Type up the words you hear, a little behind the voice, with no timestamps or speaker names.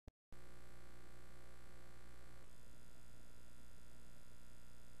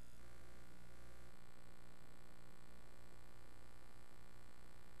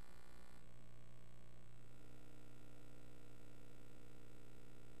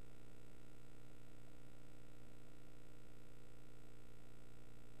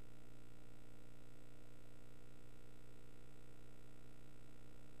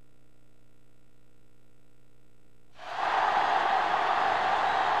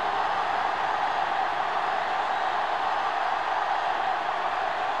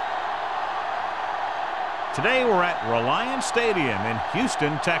Today we're at Reliance Stadium in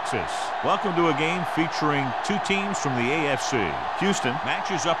Houston, Texas. Welcome to a game featuring two teams from the AFC. Houston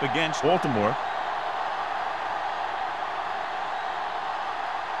matches up against Baltimore.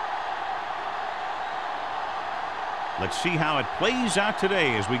 Let's see how it plays out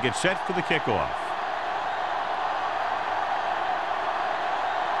today as we get set for the kickoff.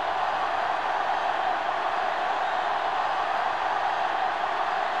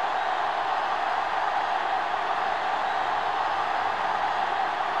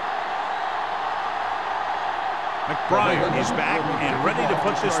 McBride is back and ready to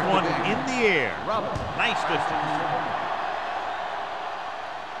put this one in the air. Nice distance.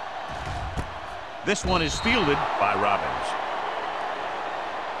 This one is fielded by Robbins.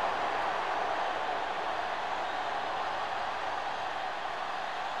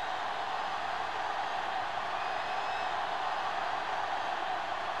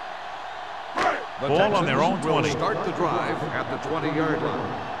 Ball on their own 20. Start the drive at the 20-yard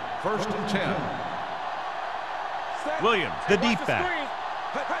line. 1st and 10. Williams, the deep back.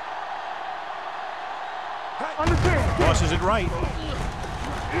 Tosses it right.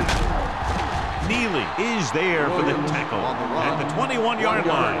 Neely is there for the tackle at the 21-yard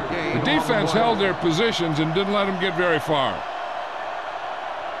line. The defense held their positions and didn't let them get very far.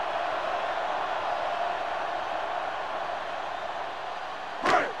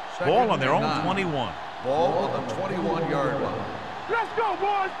 Ball on their own 21. Ball on the 21-yard line. Let's go,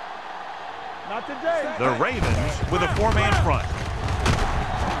 boys. Not today. The Ravens with a four-man front.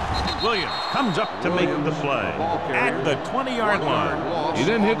 Williams comes up to make the play at the 20-yard line. He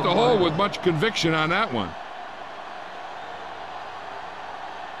didn't hit the hole with much conviction on that one.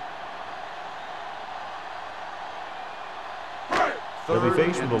 They'll be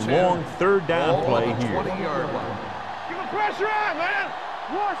faced with a long third down play here. Give the pressure on, man.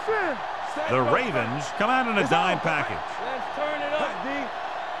 Watch in. The Ravens come out in a dime package. Let's turn it up, D.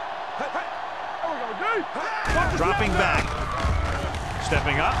 There we go, D. Dropping back.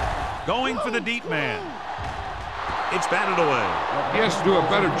 Stepping up. Going for the deep man. It's batted away. He has to do a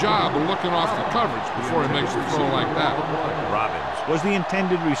better job of looking off the coverage before he makes a throw like that. Robbins was the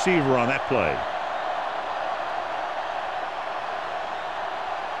intended receiver on that play.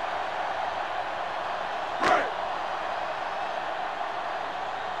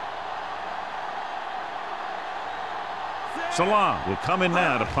 Salam will come in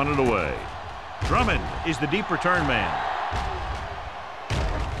now to punt it away. Drummond is the deep return man.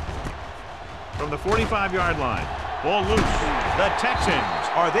 From the 45-yard line, ball loose. The Texans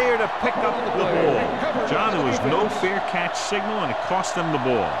are there to pick up the ball. John, there was no fair catch signal, and it cost them the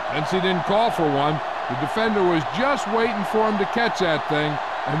ball. Since he didn't call for one, the defender was just waiting for him to catch that thing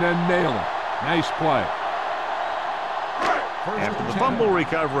and then nail it. Nice play. After the fumble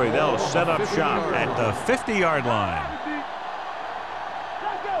recovery, they'll set up shop at the 50-yard line.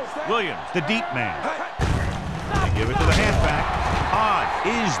 Williams, the deep man. They give it to the halfback. Todd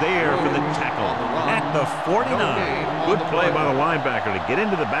is there for the tackle at the 49. Good play by the linebacker to get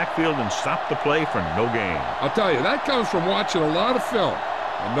into the backfield and stop the play for no gain. I'll tell you, that comes from watching a lot of film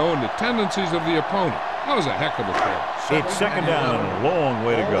and knowing the tendencies of the opponent. That was a heck of a play. It's second down and a long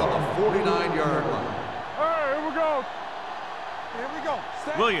way to go. 49-yard line. All right, here we go. Here we go.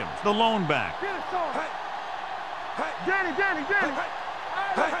 Williams, the lone back. Get it, son. Danny.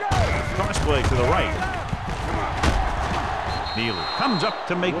 Cross play to the right. Neely comes up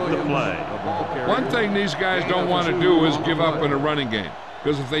to make the play. One thing these guys don't want to do is give up in a running game,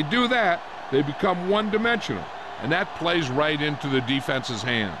 because if they do that, they become one-dimensional, and that plays right into the defense's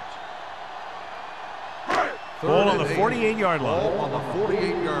hands. Ball on the 48-yard line. Ball on the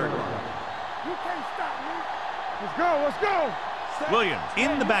 48-yard line. You can't stop me. Let's go. Williams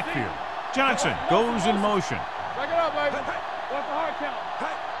in the backfield. Johnson goes in motion. Back it up, baby. What's the hard count?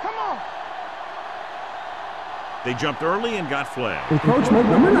 Come on. They jumped early and got flagged. Encroachment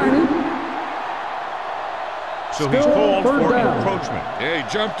number 90. So he's called for encroachment. Yeah,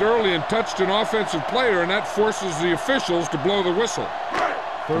 he jumped early and touched an offensive player, and that forces the officials to blow the whistle.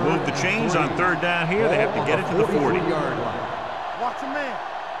 To move the chains on third down here, they have to get it to the 40. Watch a man.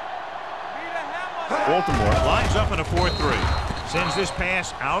 Baltimore lines up in a 4-3. Sends this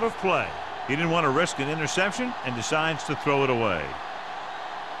pass out of play. He didn't want to risk an interception and decides to throw it away.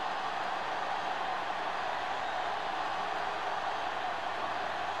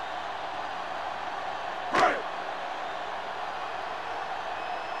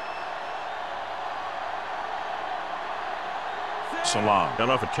 Salam got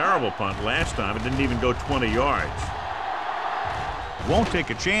off a terrible punt last time. It didn't even go 20 yards. Won't take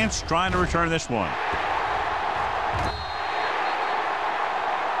a chance trying to return this one.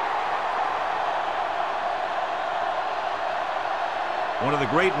 One of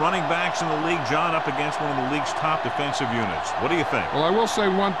the great running backs in the league, John, up against one of the league's top defensive units. What do you think? Well, I will say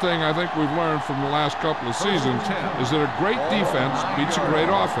one thing I think we've learned from the last couple of seasons is that a great defense beats a great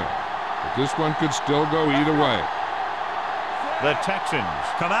offense. But this one could still go either way. The Texans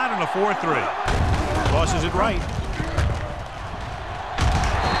come out in a 4-3. Tosses it right.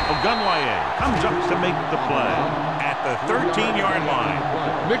 Ogunwaye comes up to make the play at the 13-yard line.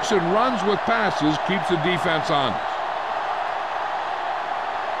 Mixon runs with passes, keeps the defense honest.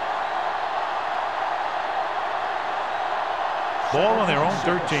 Ball on their own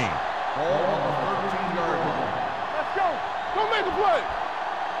 13. Ball on the 13-yard line. Let's go. Don't make the play.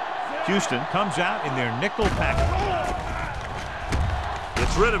 Houston comes out in their nickel package.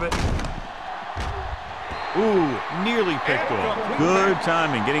 Gets rid of it. Ooh, nearly picked off. Good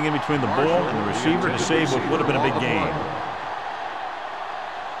timing, getting in between the ball and the receiver to save what would have been a big gain.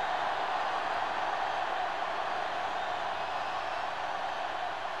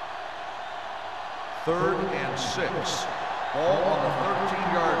 Third and 6. Ball on the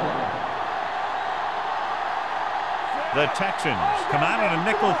 13-yard line. The Texans come out in a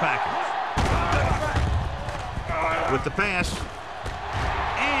nickel package. With the pass.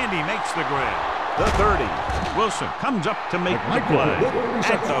 And he makes the grab. The 30. Wilson comes up to make the play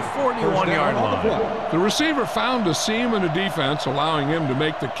at the 41-yard line. The receiver found a seam in the defense, allowing him to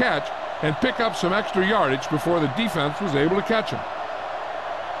make the catch and pick up some extra yardage before the defense was able to catch him.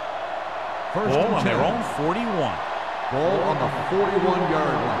 Ball on their own 41. Ball on the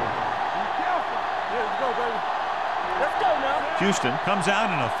 41-yard line. Let's go, baby. Let's go now. Houston comes out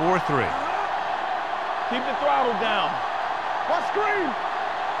in a 4-3. Keep the throttle down. What screen?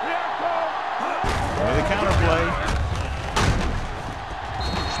 With a counter play.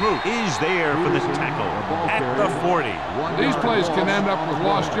 Smoot is there for the tackle at the 40. These plays can end up with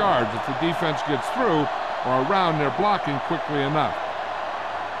lost yards if the defense gets through or around their blocking quickly enough.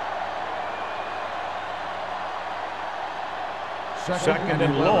 Second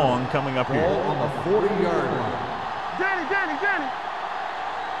and long coming up here. Ball on the 40-yard line. Danny.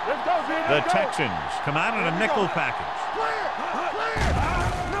 Let's go, Danny. The Texans come out in a nickel package.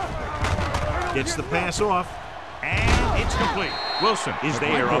 Gets the pass off, and it's complete. Wilson is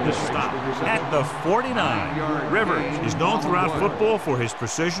there on the stop at the 49. Rivers is known throughout football for his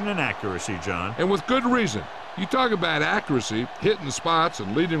precision and accuracy, John. And with good reason. You talk about accuracy, hitting spots,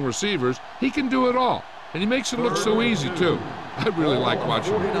 and leading receivers, he can do it all. And he makes it look so easy, too. I really like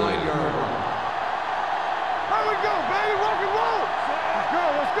watching him play. Here we go, baby. Rock and roll.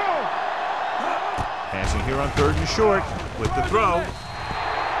 Let's go. Passing here on 3rd and short with the throw.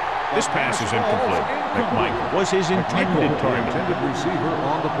 This pass is incomplete. McMichael was his intended target. Intended receiver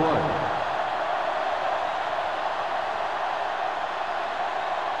on the play.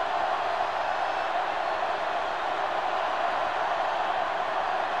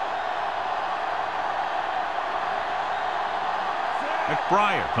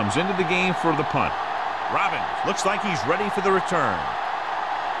 McBriar comes into the game for the punt. Robbins looks like he's ready for the return.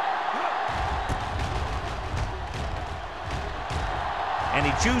 And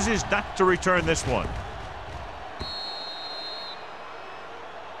he chooses not to return this one.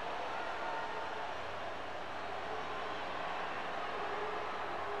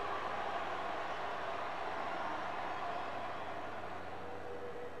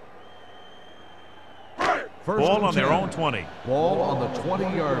 Ball on their own 20. Ball on the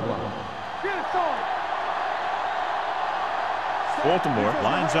 20-yard line. Get it, son. Baltimore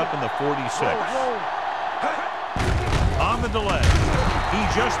lines up in the 46. On the delay. He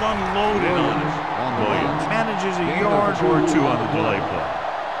just unloaded on it. Williams manages a yard or two on the delay play.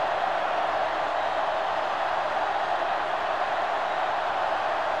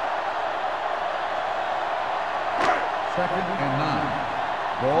 Second and 9.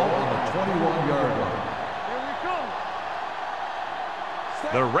 Ball on the 21-yard line. Here we come.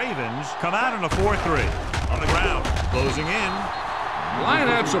 The Ravens come out in a 4-3. On the ground, closing in. The line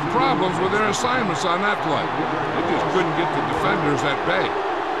had some problems with their assignments on that play. They just couldn't get the defenders at bay.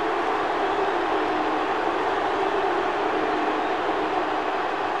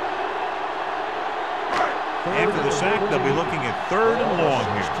 After the sack, they'll be looking at 3rd and long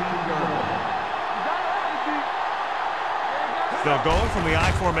here. They'll go from the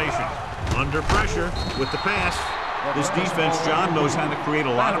I formation. Under pressure with the pass. This defense, John, knows how to create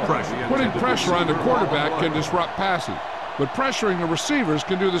a lot of pressure. Putting pressure on the quarterback can disrupt passes, but pressuring the receivers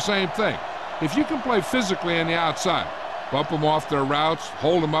can do the same thing. If you can play physically on the outside, bump them off their routes,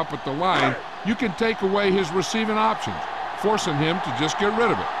 hold them up at the line, you can take away his receiving options, forcing him to just get rid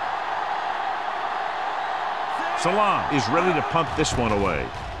of it. Salam is ready to punt this one away.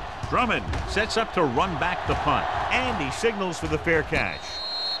 Drummond sets up to run back the punt, and he signals for the fair catch.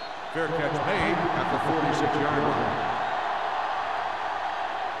 Fair catch made at the 46-yard line.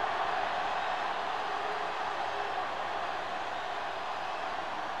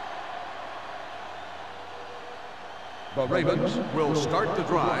 The Ravens will start the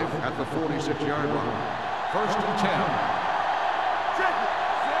drive at the 46-yard line. 1st and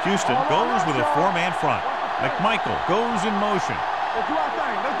 10. Houston goes with a 4-man front. McMichael goes in motion. Let's do our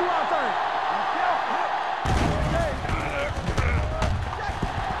thing. Let's do our thing.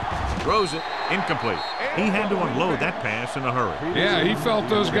 Throws it. Incomplete. He had to unload that pass in a hurry. Yeah, he felt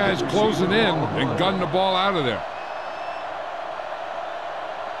those guys closing in and gunned the ball out of there.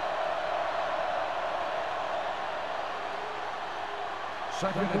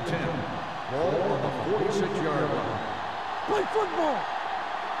 Second and 10. Ball on the 46-yard line. Play football.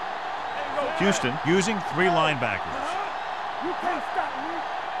 Houston using 3 linebackers. You can't stop me.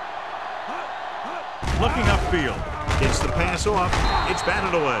 Looking upfield. Gets the pass off. It's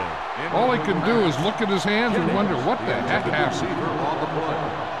batted away. All he can do is look at his hands and wonder what the heck happened. On the play.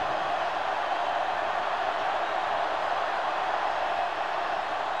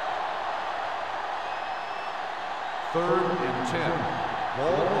 Third and 10.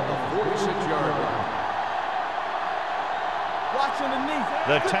 Ball on the 46-yard line. Watch underneath.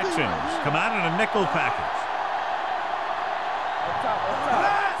 The Texans come out in a nickel package. Up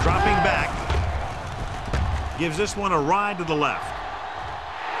top. Dropping back. Gives this one a ride to the left.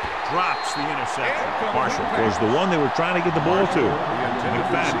 Drops the interception. Marshall was the one they were trying to get the ball to.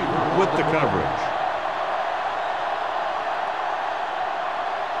 McFadden with the coverage.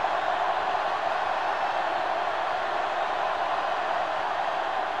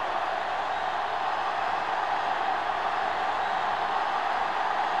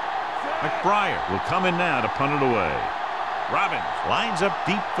 McBriar will come in now to punt it away. Robbins lines up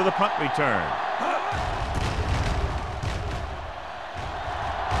deep for the punt return.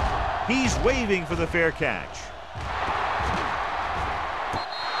 He's waving for the fair catch.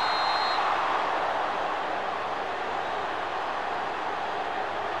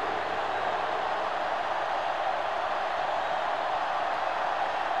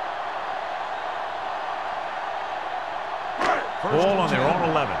 Ball on their own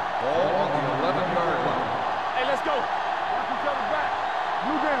 11. Ball on the 11-yard line. Hey, let's go. Watch each other back.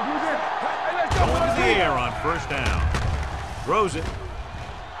 Move in. Hey, let's go. Going to the air on 1st down. Throws it.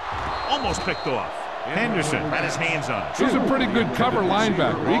 Almost picked off. Henderson had his hands on it. He's a pretty good cover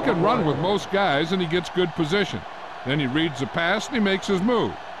linebacker. He can run with most guys, and he gets good position. Then he reads the pass, and he makes his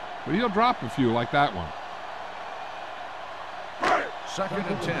move. But he'll drop a few like that one. Second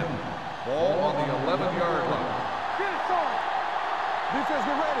and 10. Ball on the 11-yard line. Get it, son. Defense,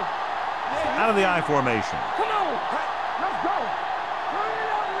 get ready. Out of the I formation. Come on. Let's go.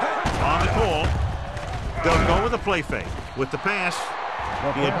 On the call. They'll go with a play fake. With the pass,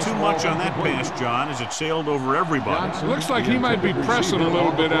 he had too much on that pass, John, as it sailed over everybody. It looks like he might be pressing a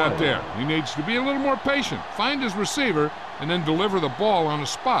little bit out there. He needs to be a little more patient, find his receiver, and then deliver the ball on a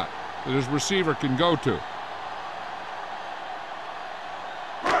spot that his receiver can go to.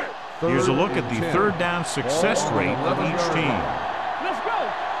 Here's a look at the 3rd down success rate of each team. Let's go.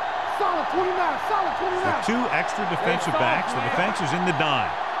 Solid 29. Solid 29. With 2 extra defensive backs, the defense is in the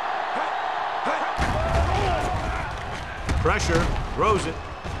dime. Pressure, throws it.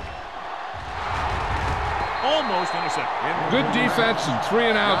 Almost intercepted. Good defense and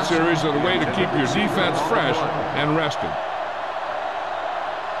 3-and-out series are the way to keep your defense fresh and rested.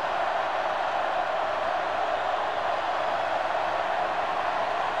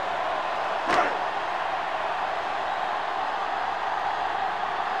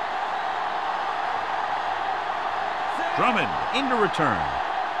 Drummond into return.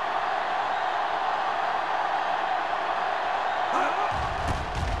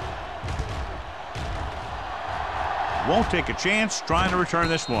 Won't take a chance trying to return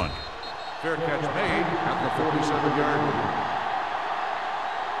this one. Fair catch made at the 47-yard line.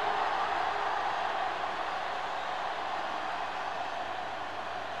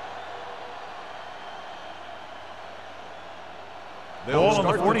 Ball on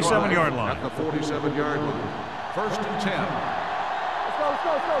the 47-yard line. At the 47-yard line. 1st and 10.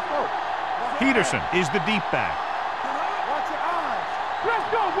 Let's go. Peterson is the deep back. Watch your eyes. Let's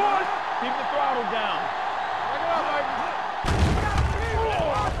go, boys. Keep the throttle down. Bring it up,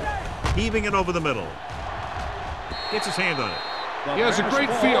 baby. Heaving it over the middle. Gets his hand on it. He has a great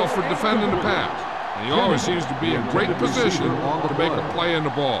feel for defending the pass, and he always seems to be in great position to make a play in the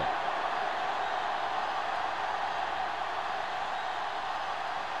ball.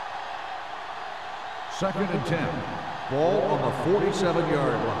 Second and 10. Ball on the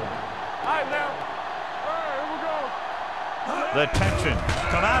 47-yard line. right, now. All right, here we go. The Texans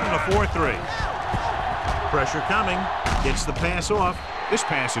come out in a 4-3. Pressure coming. Gets the pass off. This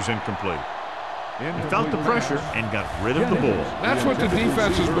pass is incomplete. He felt the pressure and got rid of the ball. That's what the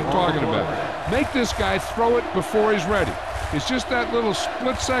defense has been talking about. Make this guy throw it before he's ready. It's just that little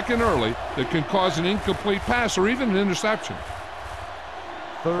split second early that can cause an incomplete pass or even an interception.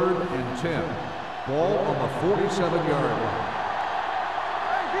 3rd and 10. Ball on the 47-yard line.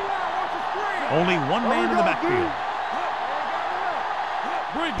 Only one man in the backfield.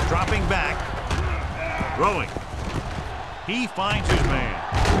 Dropping back. Throwing. He finds his man.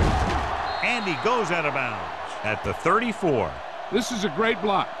 And he goes out of bounds at the 34. This is a great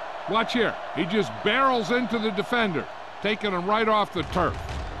block. Watch here. He just barrels into the defender, taking him right off the turf.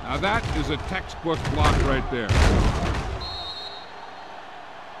 Now that is a textbook block right there.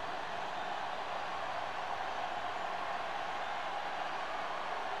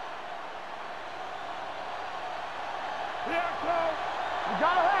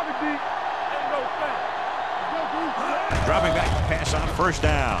 Dropping back, pass on 1st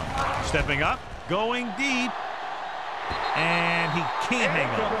down. Stepping up, going deep, and he can't hang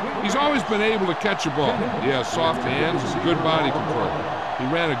on. He's always been able to catch a ball. He has soft hands and good body control. He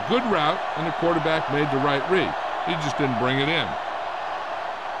ran a good route, and the quarterback made the right read. He just didn't bring it in.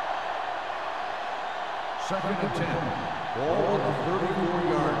 2nd and 10. Ball on the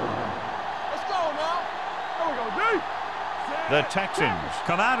 34-yard line. Let's go now. There we go, deep. The Texans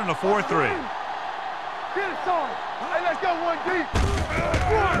come out in a 4-3. Get it, son. Hey, let's go one deep.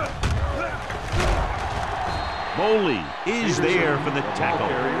 Boley is there for the tackle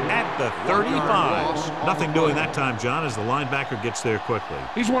at the 35. Nothing doing that time, John, as the linebacker gets there quickly.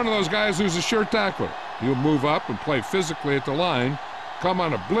 He's one of those guys who's a sure tackler. He'll move up and play physically at the line, come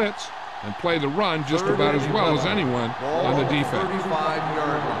on a blitz, and play the run just about as well as anyone on the defense.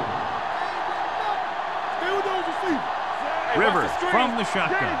 35-yard line. Stay with those receivers. Rivers from the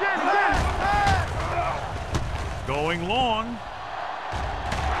shotgun. Going long.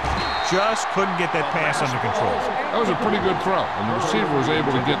 Just couldn't get that pass under control. That was a pretty good throw, and the receiver was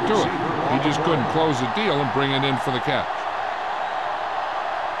able to get to it. He just couldn't close the deal and bring it in for the catch.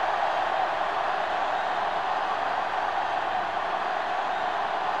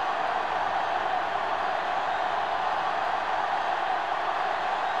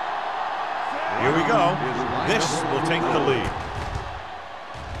 Here we go. This will take the lead.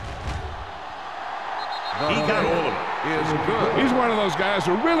 He got hold of it. He's one of those guys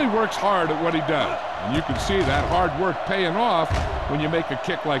who really works hard at what he does. And you can see that hard work paying off when you make a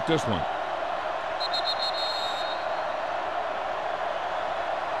kick like this one.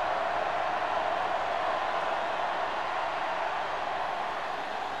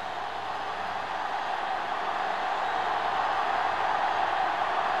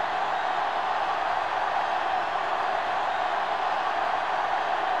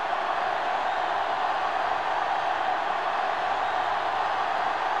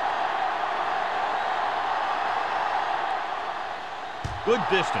 Good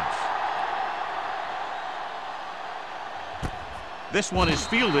distance. This one is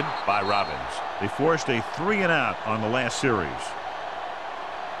fielded by Robbins. They forced a 3-and-out on the last series.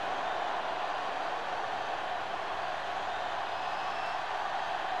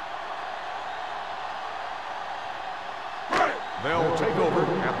 They'll take over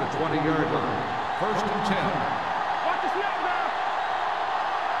at the 20-yard line. 1st and 10. Watch the snap now.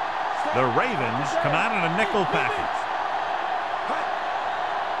 The Ravens come out in a nickel package.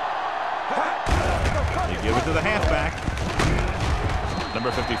 They give it to the halfback.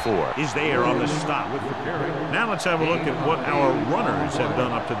 Number 54 is there on the stop. Now let's have a look at what our runners have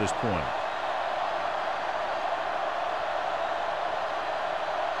done up to this point.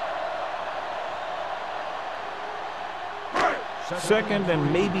 Second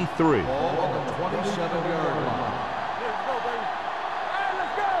and maybe 3. Ball on the 27-yard line.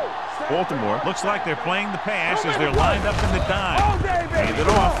 Baltimore looks like they're playing the pass as they're lined up in the dime. Hand it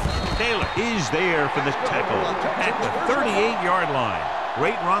off. Taylor is there for the tackle at the 38-yard line.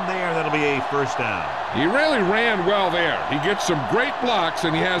 Great run there. That'll be a 1st down. He really ran well there. He gets some great blocks,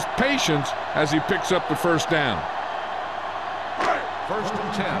 and he has patience as he picks up the 1st down. 1st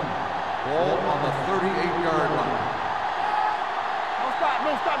and 10. Ball on the 38-yard line. Don't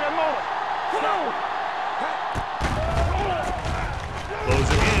stop that motor. Blows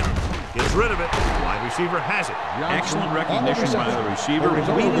it in. Gets rid of it. Wide receiver has it. Excellent recognition by the receiver,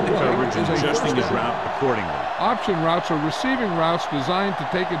 reading the coverage and adjusting his route accordingly. Option routes are receiving routes designed to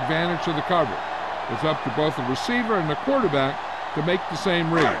take advantage of the coverage. It's up to both the receiver and the quarterback to make the same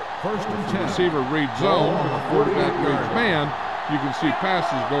read. 1st and 10. The receiver reads zone, the quarterback reads man, you can see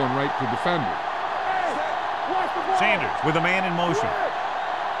passes going right to defenders. Sanders with a man in motion.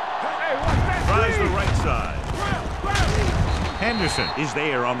 Tries the right side. Henderson is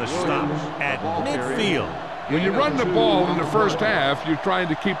there on the stop at midfield. When you run the ball in the first half, you're trying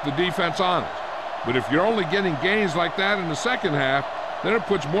to keep the defense honest. But if you're only getting gains like that in the second half, then it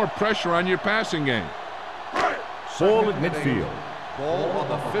puts more pressure on your passing game. Ball at midfield. Ball on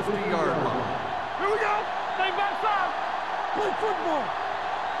the 50-yard line. Here we go. Stay backside. Play football.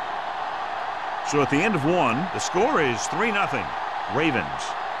 So at the end of one, the score is 3-0. Ravens.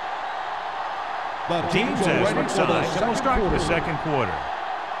 The Teams as switch sides, and we'll start the second quarter.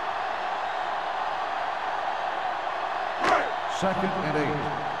 Second and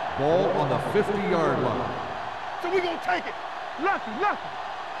 8. Ball on the 50-yard line. So we're going to take it. Lucky.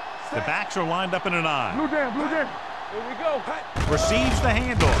 The backs are lined up in an eye. Blue down. Here we go. Receives the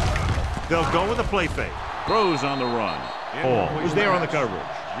handoff. They'll go with a play fake. Throws on the run. Hall was there on the coverage.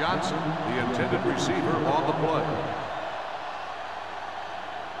 Johnson, the intended receiver, on the play.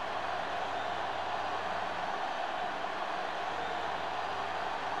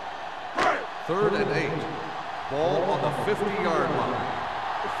 Third and 8. Ball on the 50-yard line.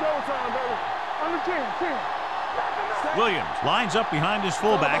 It's showtime, baby. Under 10. Williams lines up behind his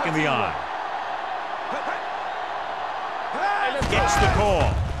fullback in the eye. Gets the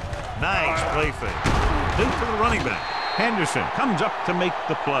call. Nice play fake. Complete to the running back. Henderson comes up to make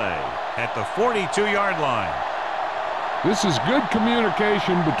the play at the 42-yard line. This is good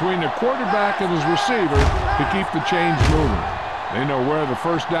communication between the quarterback and his receiver to keep the chains moving. They know where the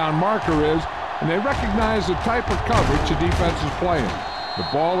first down marker is, and they recognize the type of coverage the defense is playing. The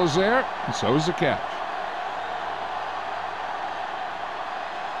ball is there, and so is the catch.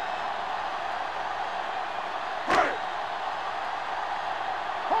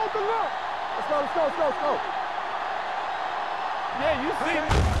 Hold the look. Let's go. Yeah, you see it.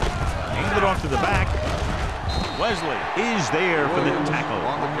 Hand it off to the back. Wesley is there for the tackle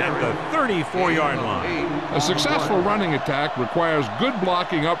at the 34-yard line. A successful running attack requires good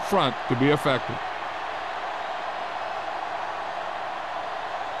blocking up front to be effective.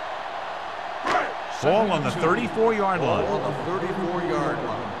 Ball on the 34-yard line. Ball on the 34-yard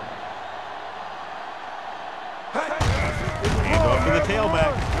line. Hand off to the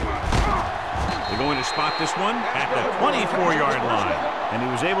tailback. They're going to spot this one at the 24-yard line. And he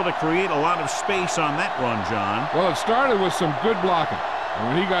was able to create a lot of space on that run, John. Well, it started with some good blocking.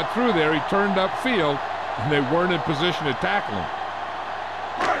 And when he got through there, he turned upfield, and they weren't in position to tackle him.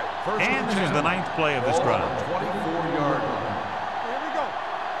 And this is the 9th play of this drive. 24-yard line. Here we go.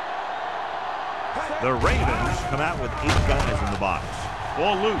 The Ravens come out with 8 guys in the box.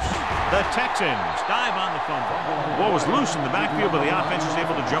 Ball loose. The Texans dive on the fumble. Ball was loose in the backfield, but the offense is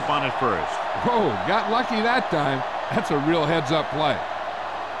able to jump on it first. Whoa, got lucky that time. That's a real heads-up play.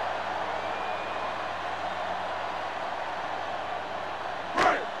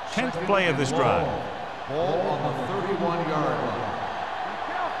 Tenth play of this drive. Ball on the 31-yard line.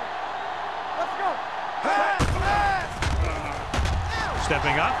 Let's go.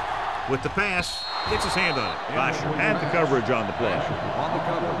 Stepping up with the pass. Gets his hand on it. Bosher had the coverage on the play. On the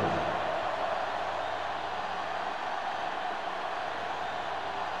coverage.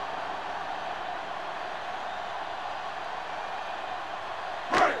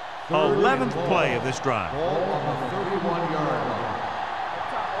 Third 11th play of this drive. Ball on the 31-yard line.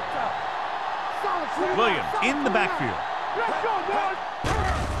 Williams in the backfield. Let's go, boys.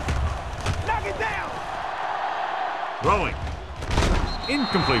 Knock it down. Throwing.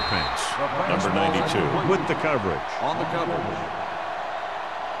 Incomplete pass. Number 92 with the coverage. On the coverage.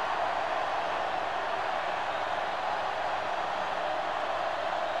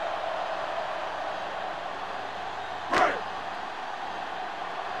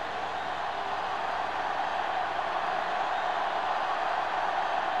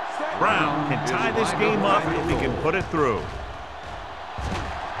 Brown can tie this game up if he can put it through.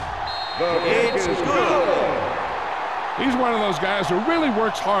 It's good. He's one of those guys who really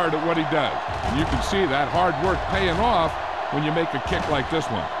works hard at what he does. And you can see that hard work paying off when you make a kick like this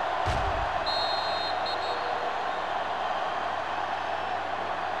one.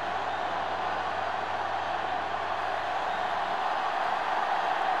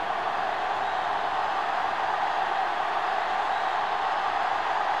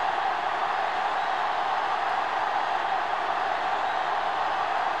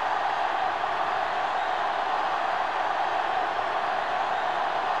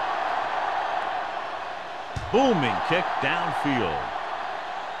 Booming kick downfield.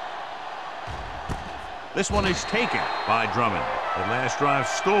 This one is taken by Drummond. The last drive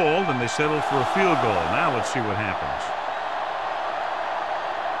stalled, and they settled for a field goal. Now let's see what happens.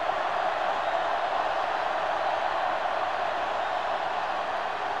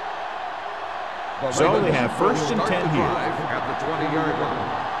 So they have first and 10 here. At the 20-yard line.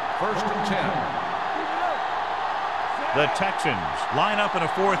 First and 10. The Texans line up in a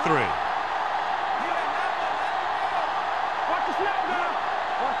 4-3. Watch the snap now.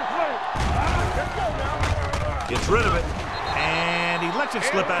 Watch the play. Let's go now. Gets rid of it, and he lets it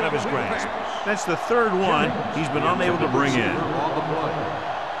slip out of his grasp. That's the third one he's been unable to bring in. On the play.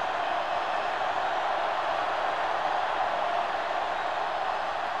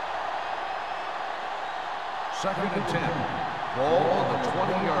 Second and 10. Ball on the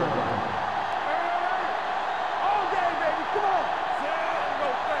 20-yard line. All day, baby. Come on.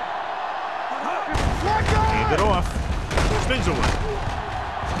 Hand it off. Spins away.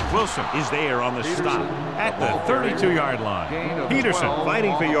 Wilson is there on the stop at the 32-yard line. Peterson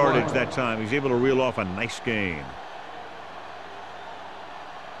fighting for yardage that time. He's able to reel off a nice gain.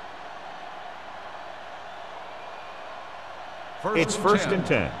 It's first and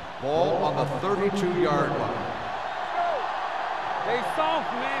 10. Ball on the 32-yard line. They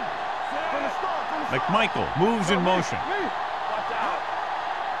soft, man. From the start. McMichael moves in motion. Watch out.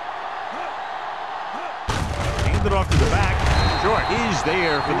 Hand it off to the back. Short is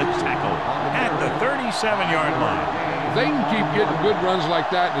there for the tackle at the 37-yard line. If they can keep getting good runs like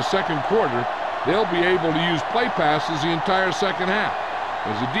that in the second quarter, they'll be able to use play passes the entire second half,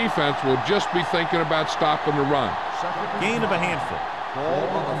 as the defense will just be thinking about stopping the run. Gain of a handful. Ball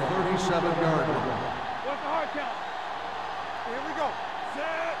on the 37-yard line. What's the hard count? Here we go.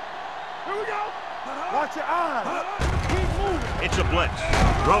 Set. Here we go. Watch your eyes. Keep moving. It's a blitz.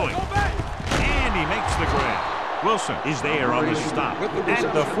 Throwing. And he makes the grab. Wilson is there on the stop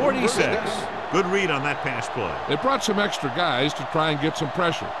at the 46. Good read on that pass play. They brought some extra guys to try and get some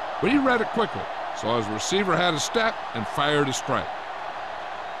pressure, but he read it quickly, so his receiver had a step and fired a strike.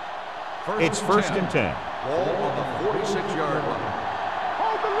 It's first and 10. Ball on the 46-yard line.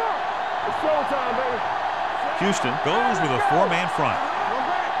 Hold the look. It's showtime, baby. Houston goes with a four-man front.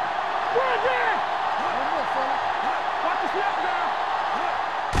 Watch the snap now.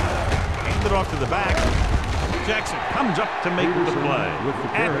 Hand it off to the back. Jackson comes up to make the play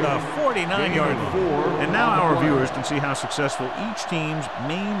at the 49-yard line. And now our viewers can see how successful each team's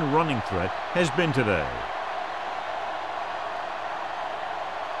main running threat has been today.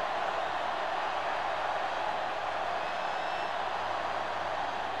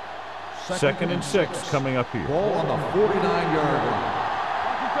 Second and 6 coming up here. Ball on the 49-yard line.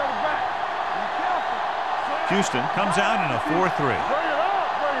 Watch each other back. Be careful. Houston comes out in a 4-3. Bring it up.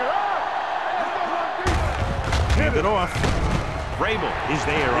 Bring it up. Let's go run deep. Hand it off. Vrabel is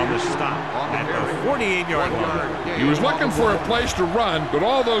there on the stop at the 48-yard line. He was looking for a place to run, but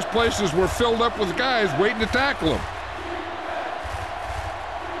all those places were filled up with guys waiting to tackle him.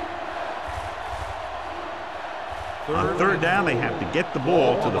 On third down, they have to get the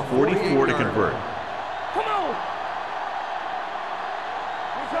ball to the 44 to convert. Come on.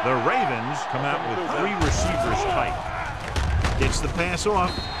 The Ravens come out with 3 receivers tight. Gets the pass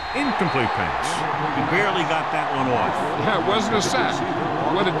off. Incomplete pass. He barely got that one off. Yeah, it wasn't a sack.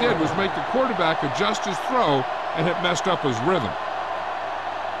 What it did was make the quarterback adjust his throw, and it messed up his rhythm.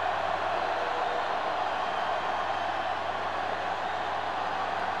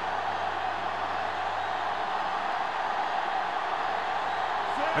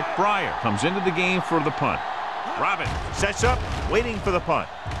 McBriar comes into the game for the punt. Robin sets up, waiting for the punt.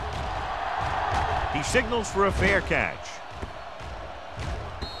 He signals for a fair catch.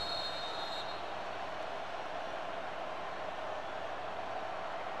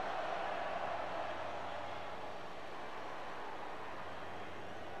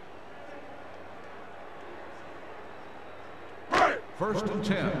 First and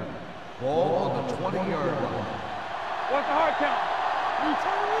 10. Ball on the 20-yard line. What's the hard count?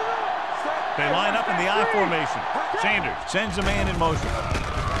 They line up in the I formation. Sanders sends a man in motion.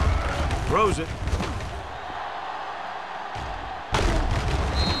 Throws it.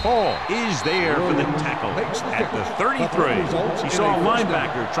 Hall is there for the tackle at the 33. He saw a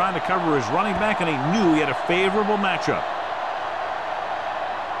linebacker trying to cover his running back, and he knew he had a favorable matchup.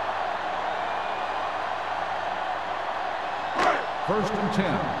 First and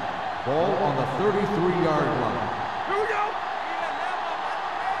 10. Ball on the 33-yard line. Here we go.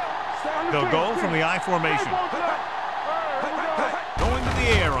 They'll go from the I formation. Going to the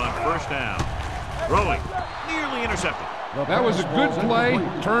air on first down. Throwing. Nearly intercepted. That was a good play,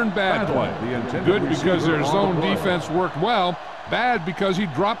 turned bad play. Good because their zone defense worked well. Bad because he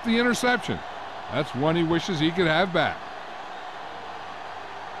dropped the interception. That's one he wishes he could have back.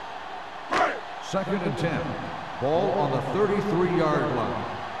 Second and 10. Ball on the 33-yard line.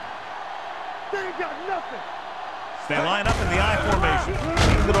 They ain't got nothing. They line up in the I formation.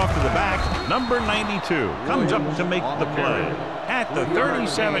 Hands it off to the back. Number 92 comes up to make the play at the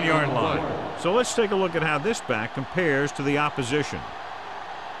 37-yard line. So let's take a look at how this back compares to the opposition.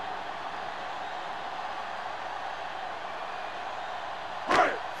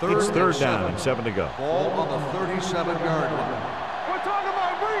 It's third down and 7 to go. Ball on the 37-yard line. We're talking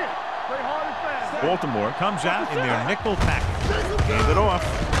about bring it. Play hard and fast. Baltimore comes out in their nickel package. Hand it off.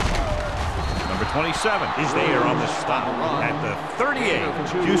 Number 27 is there on the stop at the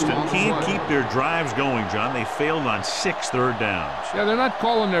 38. Houston can't keep their drives going, John. They failed on 6 third downs. Yeah, they're not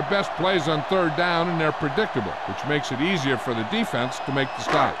calling their best plays on third down, and they're predictable, which makes it easier for the defense to make the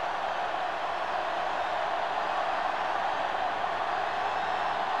stop.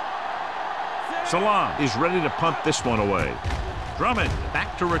 Salam is ready to punt this one away. Drummond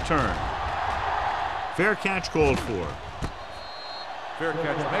back to return. Fair catch called for. Fair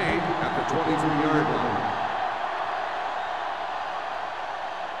catch made at the 23-yard line.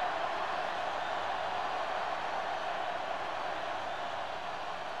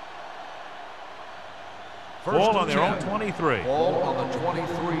 Ball on their own 23. Ball on the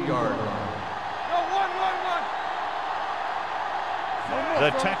 23-yard line.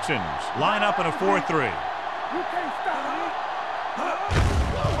 The Texans line up in a 4-3. You can't stop me.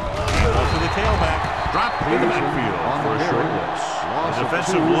 Ball to the tailback. Drop through the backfield for a short loss. The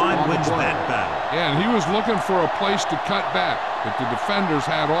defensive line wins that battle. Yeah, and he was looking for a place to cut back, but the defenders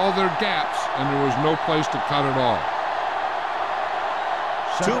had all their gaps, and there was no place to cut at all.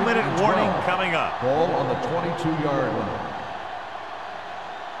 2-minute warning coming up. Ball on the 22-yard line.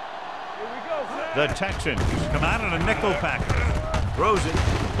 The Texans come out in a nickel package. Throws it,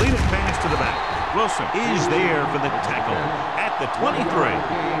 completed pass to the back. Wilson is there for the tackle at the 23.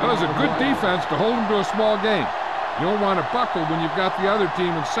 That was a good defense to hold them to a small game. You don't want to buckle when you've got the other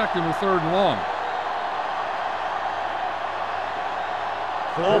team in second or third and long.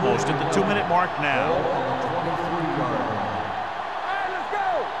 Almost at the 2-minute mark now. Ball on the 23-yard line. All right, let's go.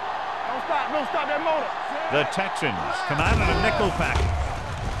 Don't stop that motor. The Texans come out in a nickel package.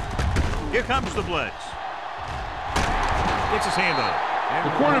 Here comes the blitz. Gets his hand on it.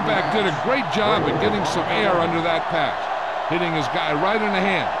 The quarterback did a great job of getting some air under that pass, hitting his guy right in the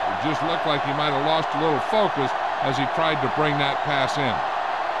hand. It just looked like he might have lost a little focus as he tried to bring that pass in.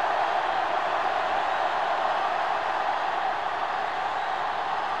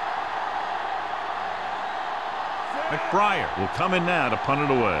 McBriar will come in now to punt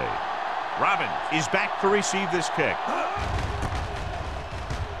it away. Robbins is back to receive this kick.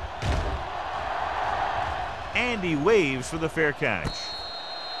 And he waves for the fair catch.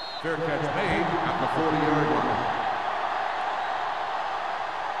 Fair catch made at the 40-yard line.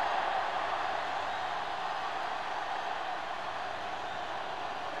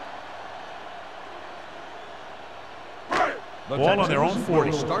 The Ball on their own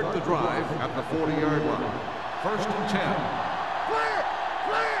 40. will start the drive at the 40-yard line. 1st and 10. Clear!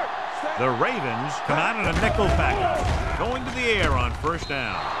 Clear! The Ravens come out in a nickel package. Going to the air on 1st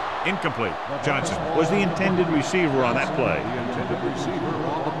down. Incomplete. Johnson was the intended receiver on that play. The intended receiver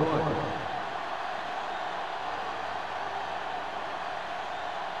on the play.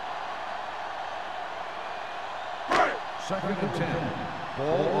 Second and 10.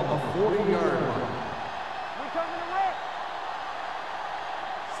 Ball on the 40-yard line. We coming to wreck.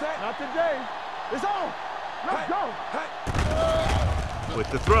 Set. Not today. It's on. Let's go. With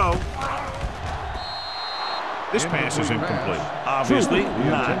the throw. This pass is incomplete. Obviously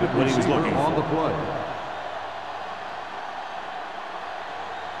not what he was looking on the for.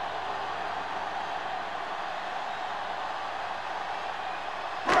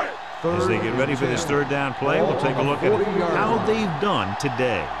 play. As they get ready for this 3rd down play, we'll take a look at how they've done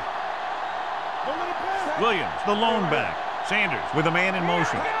today. Williams, the lone back. Sanders with a man in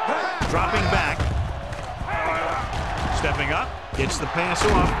motion. Dropping back. Stepping up. Gets the pass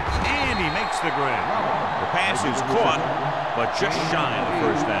off. And he makes the grab. The pass is caught, but just shy of the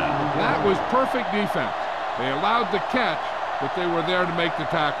 1st down. That was perfect defense. They allowed the catch, but they were there to make the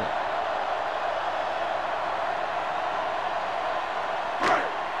tackle.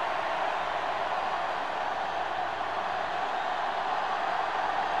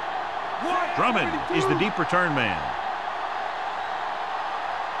 Drummond is the deep return man.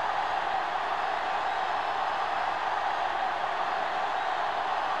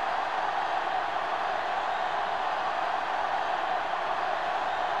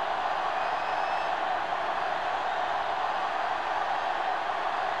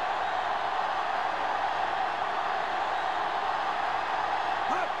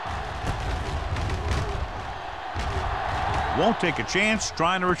 Won't take a chance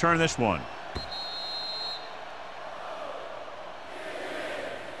trying to return this one.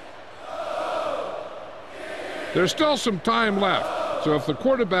 There's still some time left, so if the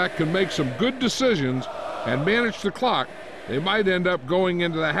quarterback can make some good decisions and manage the clock, they might end up going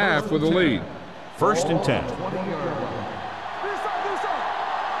into the half with a lead. 1st and 10.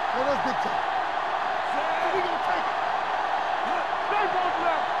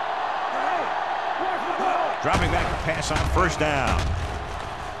 Dropping back to pass on 1st down.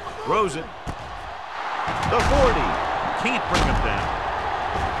 Throws it. The 40. Can't bring him down.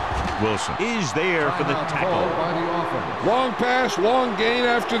 Wilson is there for the tackle. Long pass, long gain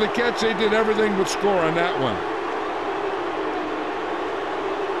after the catch. They did everything but score on that one.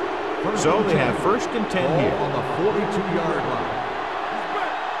 So they have 1st and 10 here. On the 42-yard line.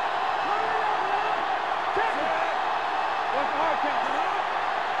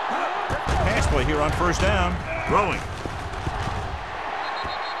 Pass play here on 1st down. Throwing.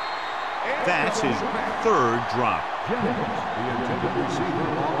 That's his 3rd drop.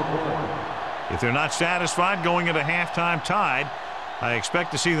 If they're not satisfied going into halftime tied, I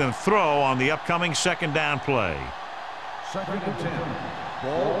expect to see them throw on the upcoming 2nd down play. 2nd and 10.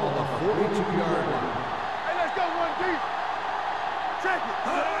 Ball on the 42-yard line. Hey, let's go, run deep. Check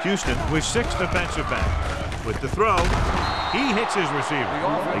it. Houston with 6 defensive backs. With the throw, he hits his receiver.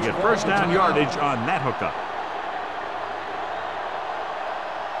 They get 1st down yardage on that hookup.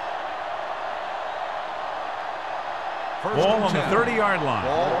 Ball on the 30-yard line.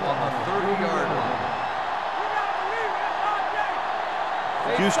 Ball on the 30-yard line.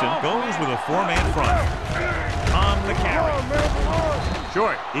 Houston goes with a 4-man front. On the carry.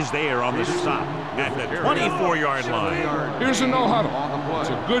 Short is there on the stop at the 24-yard line. Here's a no huddle. It's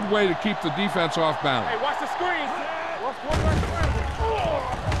a good way to keep the defense off balance. Hey, watch the screen.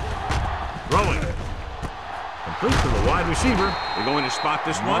 Throwing. Complete to the wide receiver. They're going to spot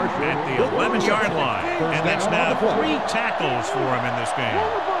this one at the 11-yard line. And that's now 3 tackles for him in this game.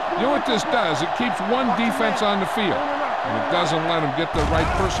 You know what this does? It keeps one defense on the field, and it doesn't let them get the right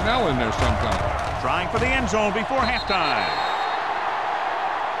personnel in there sometimes. Trying for the end zone before halftime.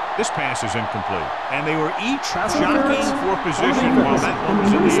 This pass is incomplete. And they were each jockeying for position while that one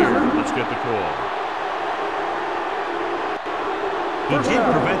was in the air. Let's get the call. He did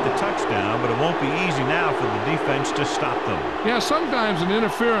prevent the touchdown, but it won't be easy now for the defense to stop them. Yeah, sometimes an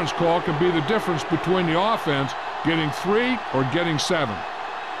interference call can be the difference between the offense getting 3 or getting 7.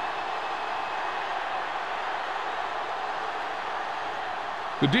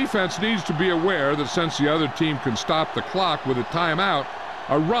 The defense needs to be aware that since the other team can stop the clock with a timeout,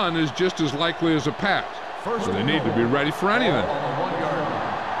 a run is just as likely as a pass. So they need to be ready for anything.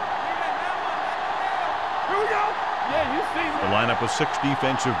 The lineup with 6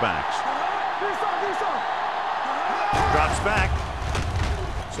 defensive backs. Drops back.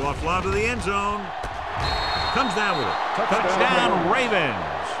 Soft lob to the end zone. Comes down with it. Touchdown,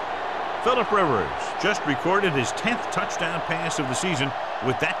 Ravens. Phillip Rivers just recorded his 10th touchdown pass of the season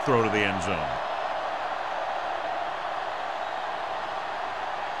with that throw to the end zone.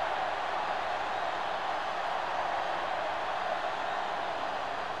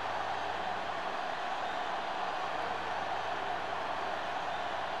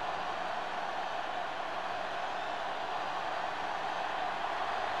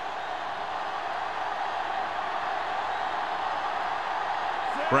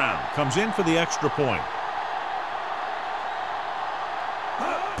 Brown comes in for the extra point.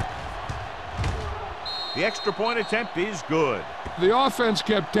 The extra point attempt is good. The offense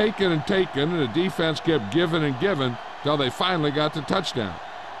kept taking and taking, and the defense kept giving and giving until they finally got the touchdown.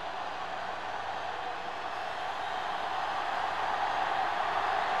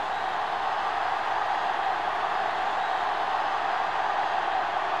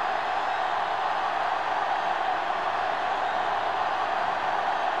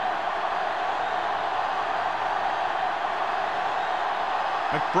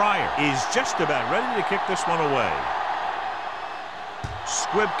 McBriar is just about ready to kick this one away.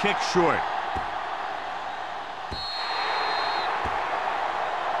 Squib kick short.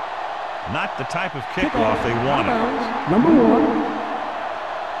 Not the type of kickoff they wanted. Number 1.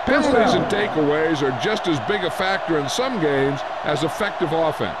 Penalties and takeaways are just as big a factor in some games as effective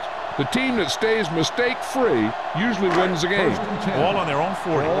offense. The team that stays mistake-free usually wins the game. Ball on their own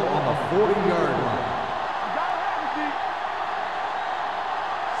 40. Ball on the 40-yard line.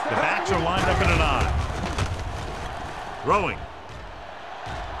 The backs are lined up in an I. Throwing.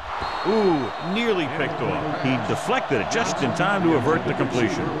 Ooh, nearly picked off. He deflected it just in time to avert the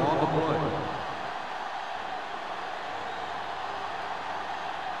completion.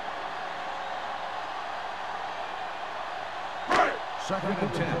 Second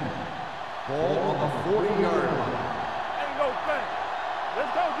and 10. Ball on the 40-yard line. Ain't no thing.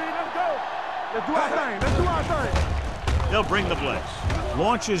 Let's go, D. Let's go. Let's do our thing. Let's do our thing. They'll bring the blitz.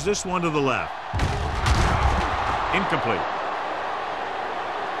 Launches this one to the left. Incomplete.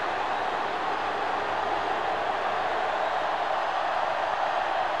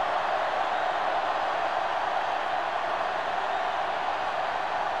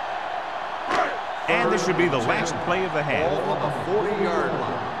 And this should be the last play of the half. Ball on the 40-yard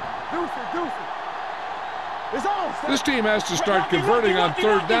line. Deuce it. It's on. This team has to start converting on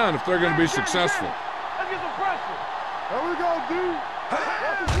third down if they're going to be successful. Let's get some pressure. There we go, dude.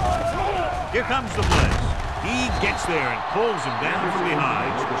 Here comes the blitz. He gets there and pulls him down from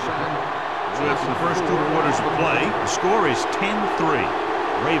behind. So after the first 2 quarters of play, the score is 10-3.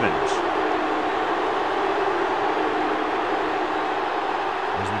 Ravens.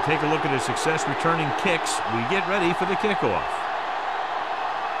 As we take a look at his success returning kicks, we get ready for the kickoff.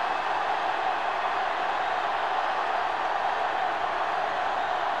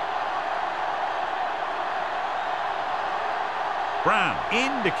 Brown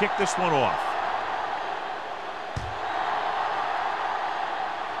in to kick this one off.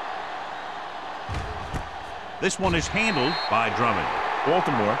 This one is handled by Drummond.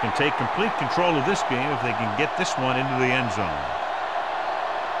 Baltimore can take complete control of this game if they can get this one into the end zone.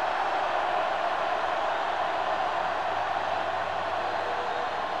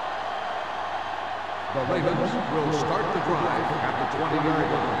 The Ravens will start the drive at the 20-yard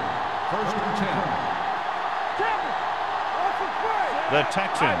line. First and 10. The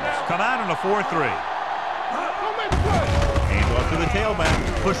Texans come out in a 4-3. Hand off to the tailback.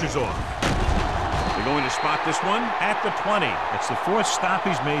 Pushes off. They're going to spot this one at the 20. It's the 4th stop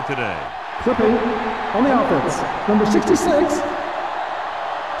he's made today. Clipping on the offense. Number 66.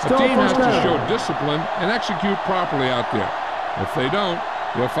 The team has to show discipline and execute properly out there. If they don't,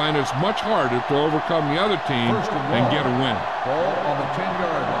 they'll find it's much harder to overcome the other team and get a win. Ball on the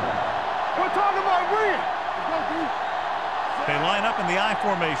 10-yard line. We're talking about win. Let's go, dude. They line up in the I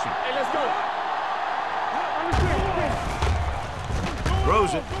formation. Hey, let's go.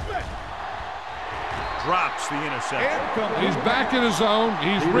 Throws it. Drops the interception. He's back in his zone.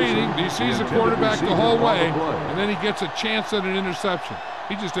 He's reading. He sees the quarterback the whole way, and then he gets a chance at an interception.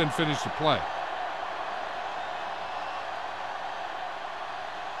 He just didn't finish the play.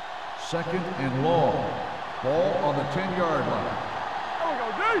 Second and long. Ball on the 10-yard line. There we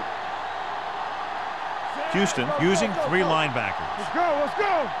go, dude. Houston using 3 linebackers. Let's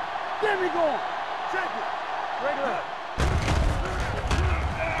go. Get me going. Check it. Break it up.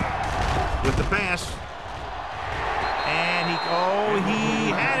 With the pass. And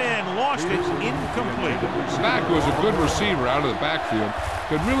he had it and lost it. Incomplete. Mack was a good receiver out of the backfield.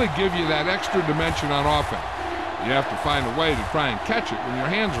 Could really give you that extra dimension on offense. You have to find a way to try and catch it when your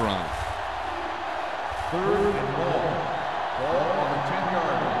hands are on it. Third and long. Ball on the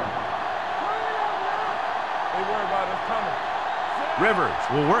 10-yard line. They worry about us coming. Rivers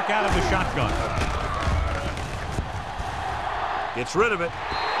will work out of the shotgun. Gets rid of it.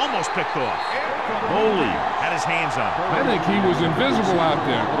 Almost picked off. Foley had his hands on it. I think he was invisible out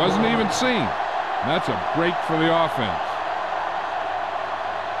there. Wasn't even seen. That's a break for the offense.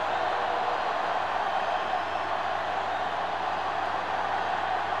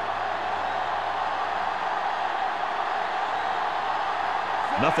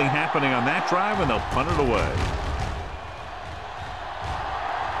 Nothing happening on that drive, and they'll punt it away.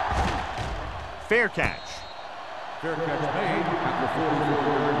 Fair catch. Fair catch made at the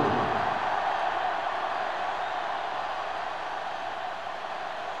 44-yard line.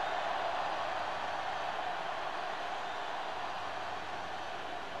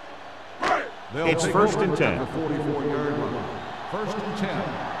 It's first and 10. At the 44-yard line. First and 10.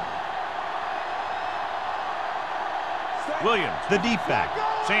 Williams, the deep back.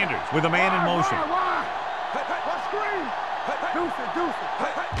 Sanders with a man in motion.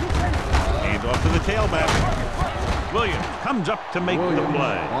 Hand off to the tailback. Williams comes up to make the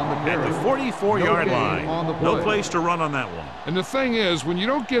play at the 44-yard line. No place to run on that one. And the thing is, when you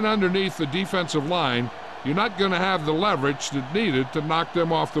don't get underneath the defensive line, you're not going to have the leverage that's needed to knock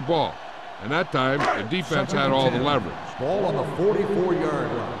them off the ball. And that time, the defense had all the leverage. Ball on the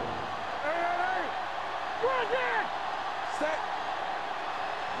 44-yard line.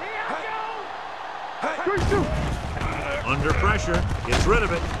 Under pressure, gets rid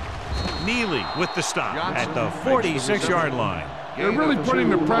of it. Neely with the stop at the 46-yard line. They're really putting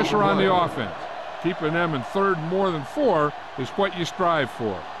the pressure on the offense. Keeping them in third more than 4 is what you strive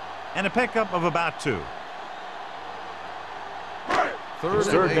for. And a pickup of about 2. Third,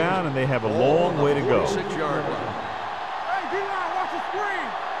 third down, and they have a long way to go. 46-yard line. Hey, D-line, watch the screen.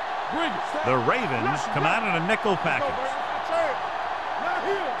 The Ravens come out in a nickel package. Not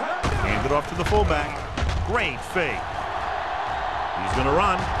here. Hand it off to the fullback. Great fake. He's going to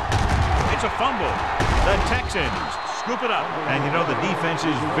run. It's a fumble. The Texans scoop it up. And you know the defense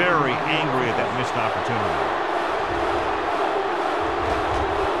is very angry at that missed opportunity.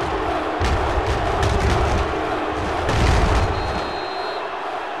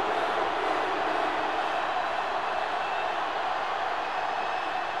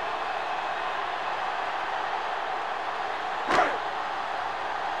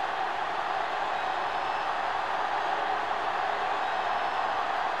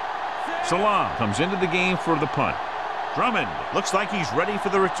 Salam comes into the game for the punt. Drummond looks like he's ready for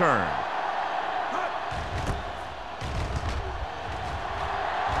the return.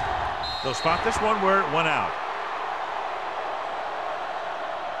 They'll spot this one where it went out.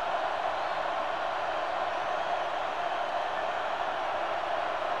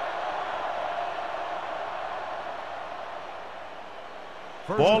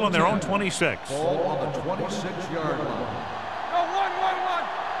 Ball on their own 26. Ball on the 26-yard line.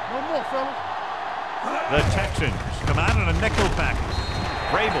 No more, fellas. The Texans come out in a nickel package.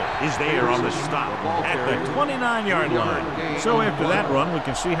 Vrabel is there on the stop at the 29-yard line. So after that run, we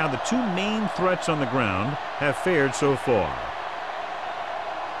can see how the two main threats on the ground have fared so far.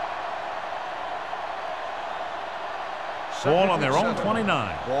 Ball on their own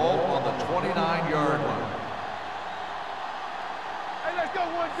 29. Ball on the 29-yard line. Hey, let's go,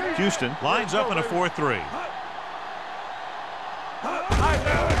 1-2. Houston lines up in a 4-3.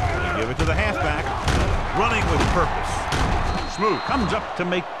 Give it to the halfback, running with purpose. Smoot comes up to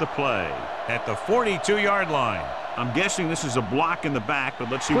make the play at the 42-yard line. I'm guessing this is a block in the back, but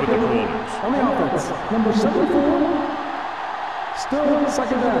let's see what the call is. On the offense, number 74, still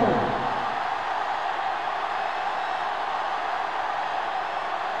second down.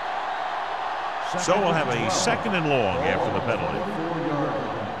 So we'll have a second and long after the penalty.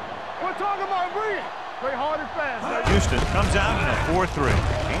 We're talking about brilliant. Play hard and fast. Houston comes out in a 4-3.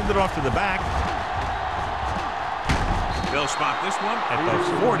 Hand it off to the back. They'll spot this one at the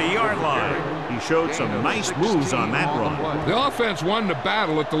 40-yard line. He showed some nice moves on that run. The offense won the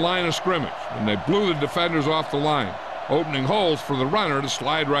battle at the line of scrimmage, and they blew the defenders off the line, opening holes for the runner to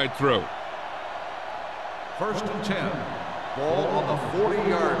slide right through. 1st and 10. Ball on the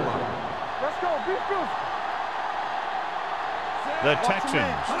 40-yard line. Let's go. Be good. The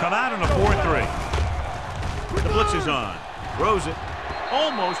Texans come out in a 4-3. The blitz is on. Throws it.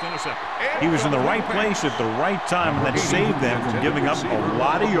 Almost intercepted. He was in the right place at the right time, and that saved them from giving up a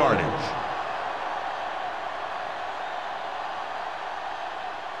lot of yardage.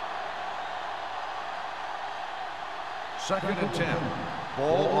 Second and 10.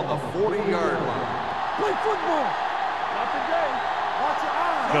 Ball on the 40-yard line. Play football. Not the game. Watch your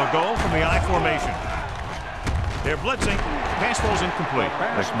eyes. They'll go from the I formation. They're blitzing. Pass ball's incomplete.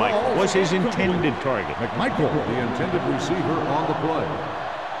 McMichael was his intended target. McMichael, the intended receiver on the play.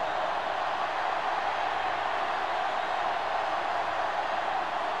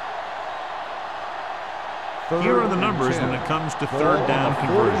 Here are the numbers when it comes to third down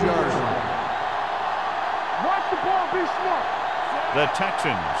conversions. Watch the ball. Be smart. The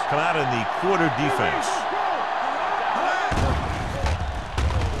Texans come out in the quarter defense.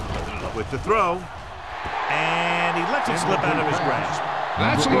 With the throw. And he lets it slip out of his grasp.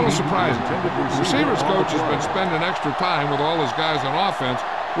 That's a little surprising. The receivers coach has been spending extra time with all his guys on offense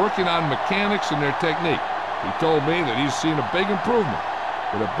working on mechanics and their technique. He told me that he's seen a big improvement.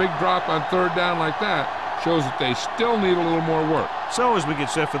 With a big drop on third down like that shows that they still need a little more work. So as we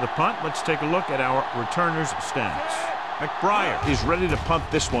get set for the punt, let's take a look at our returners' stats. McBriar is ready to punt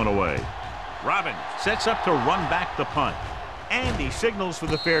this one away. Robbins sets up to run back the punt. And he signals for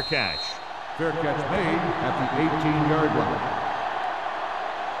the fair catch. Fair catch made at the 18-yard line.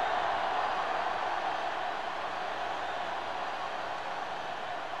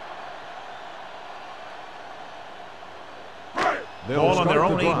 Ball on their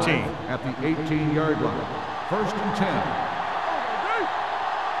own 18. At the 18-yard line. 1st and 10.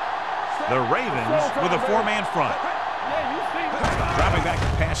 The Ravens with a four-man front. Dropping back to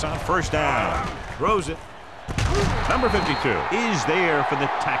pass on first down. Throws it. Number 52 is there for the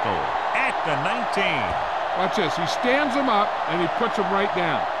tackle at the 19. Watch this. He stands him up and he puts him right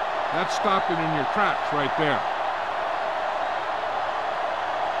down. That's stopping in your tracks right there.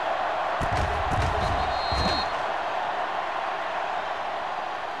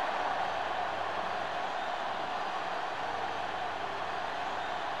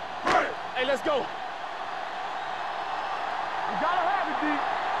 Hey, let's go. You gotta have it, D.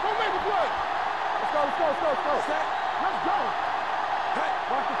 Go make a play. Let's go. Let's go. Hey.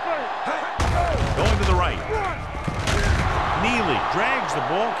 Watch the play. Hey. Going to the right. Neely drags the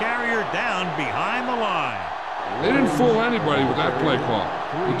ball carrier down behind the line. They didn't fool anybody with that play call.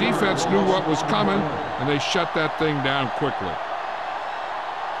 The defense knew what was coming, and they shut that thing down quickly.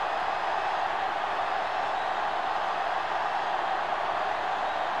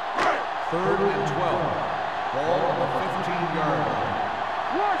 Third and 12. Ball on the 15-yard line.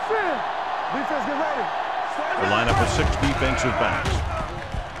 Watch in. Defense, get ready. The lineup of 6 defensive backs.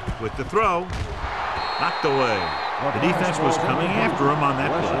 With the throw, knocked away. The defense was coming after him on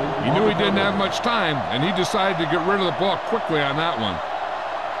that play. He knew he didn't have much time, and he decided to get rid of the ball quickly on that one.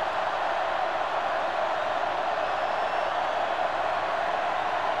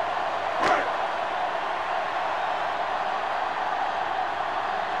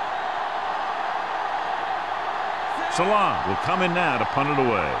 Salon will come in now to punt it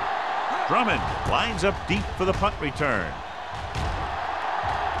away. Drummond lines up deep for the punt return.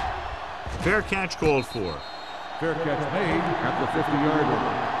 Fair catch called for. Fair catch made at the 50-yard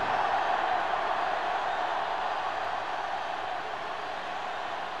line.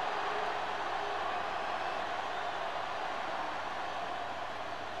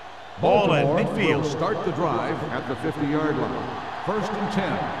 Ball at Baltimore midfield. will start the drive at the 50-yard line. First and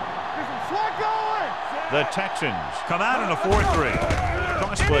 10. Slot going. The Texans come out in a 4-3.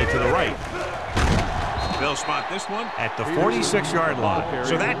 Cross play to the right. They'll spot this one at the 46-yard line.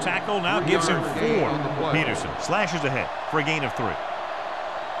 So that tackle now gives him 4. Peterson slashes ahead for a gain of 3.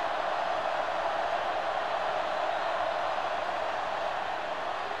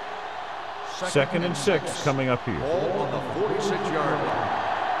 Second and 6 coming up here. Ball on the 46-yard line.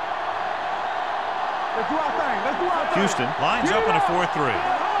 Let's do our thing. Let's do our thing. Houston lines up in a 4-3.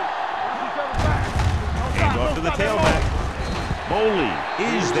 Hand off to the tailback. Boley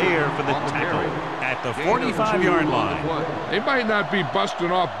is there for the tackle at the 45-yard line. They might not be busting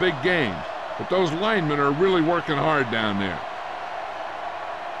off big games, but those linemen are really working hard down there.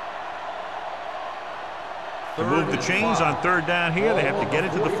 To move the chains on third down here, they have to get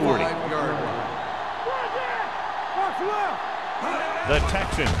it to the 40. The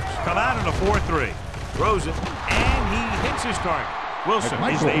Texans come out in a 4-3. Throws it, and he hits his target. Wilson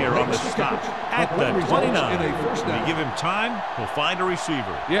is there on the stop at the 29. They give him time, he'll find a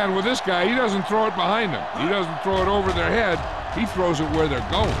receiver. Yeah, and with this guy, he doesn't throw it behind them. He doesn't throw it over their head. He throws it where they're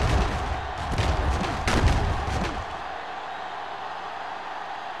going.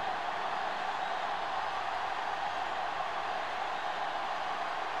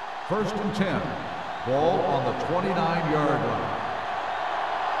 First and 10. Ball on the 29-yard line.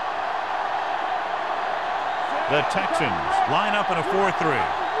 The Texans line up in a 4-3.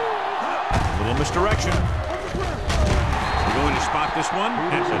 Little misdirection. They're going to spot this one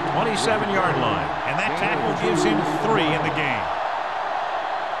at the 27-yard line. And that tackle gives him 3 in the game.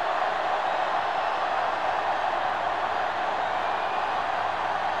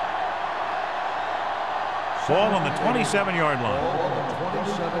 Ball on the 27-yard line. Ball on the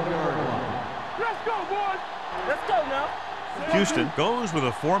 27-yard line. Let's go, boys. Let's go now. Houston goes with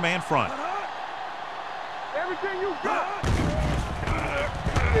a 4-man front. Everything you got.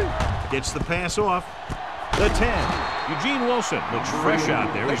 Gets the pass off. The 10. Eugene Wilson looks fresh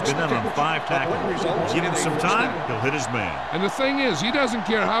out there. He's been in on 5 tackles. Give him some time, he'll hit his man. And the thing is, he doesn't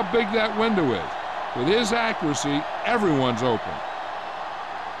care how big that window is. With his accuracy, everyone's open.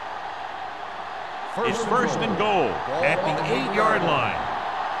 It's first and goal at the 8-yard line.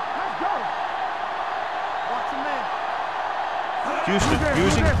 Let's go. Watch him, man. Houston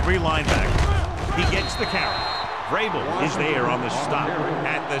using 3 linebackers. He gets the carry. Vrabel is there on the stop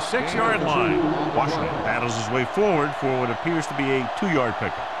at the 6-yard line. Washington battles his way forward for what appears to be a 2-yard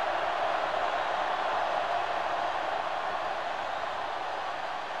pickup.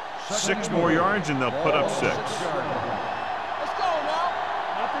 Six more yards and they'll put up 6. Let's go now.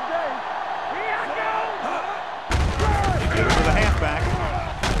 Not today. Here I go. They give it to the halfback.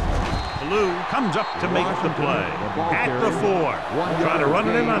 Blue comes up to make the play at the 4. Trying to run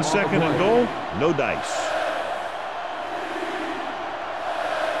it in on second and goal. No dice.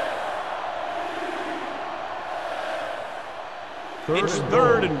 It's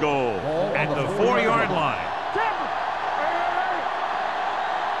third and goal at the 4-yard line.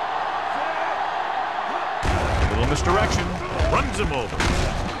 Little misdirection. Runs him over.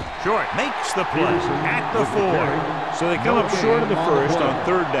 Short makes the play at the 4. So they come up short of the first on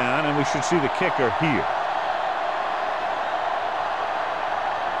third down, and we should see the kicker here.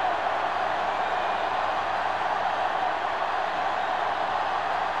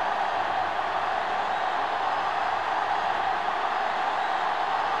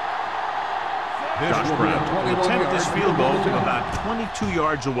 Josh Brown will attempt this field goal from about 22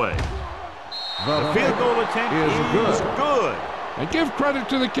 yards away. The field goal attempt is good. And give credit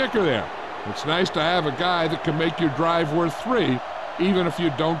to the kicker there. It's nice to have a guy that can make your drive worth 3, even if you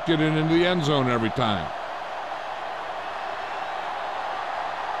don't get it into the end zone every time.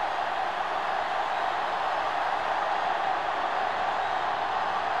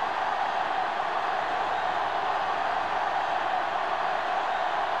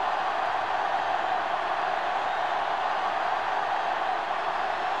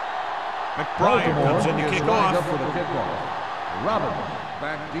 McBride comes in to kick off. Up for the kickoff. Robbins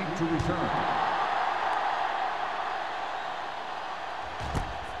back deep to return.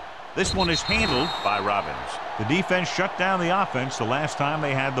 This one is handled by Robbins. The defense shut down the offense the last time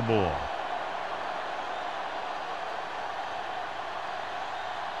they had the ball.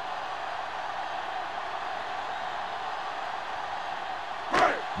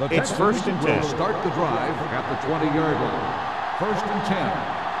 It's 1st and 10. Start the drive at the 20-yard line. 1st and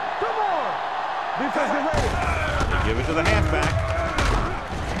 10. Defensive ready. They give it to the halfback.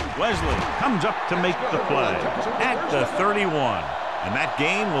 Wesley comes up to make the play at the 31. And that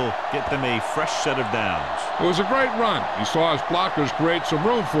gain will get them a fresh set of downs. It was a great run. He saw his blockers create some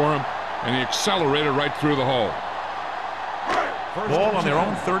room for him, and he accelerated right through the hole. Ball on their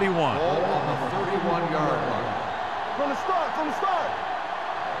own 31. Ball on the 31-yard line. From the start.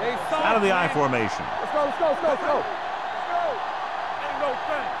 Out of the I formation. Let's go. Ain't no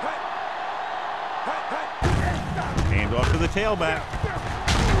thing. Hand off to the tailback.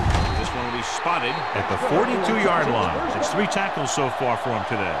 This one will be spotted at the 42-yard line. It's 3 tackles so far for him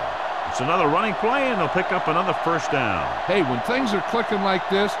today. It's another running play, and they'll pick up another first down. Hey, when things are clicking like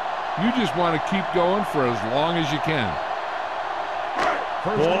this, you just want to keep going for as long as you can.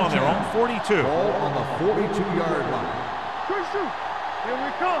 Ball on their own 42. Ball on the 42-yard line. Quick shoot. Here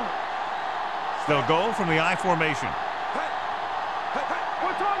we come. They'll go from the I formation.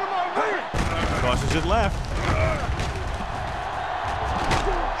 We're talking about me. Tosses it left.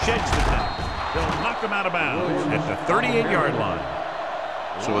 Sheds the tackle. They'll knock him out of bounds at the 38-yard line.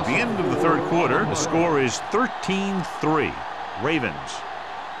 So at the end of the 3rd quarter, the score is 13-3. Ravens.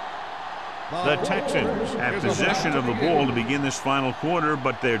 The Texans have possession of the ball to begin this final quarter,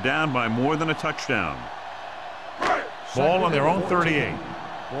 but they're down by more than a touchdown. Ball on their own 38.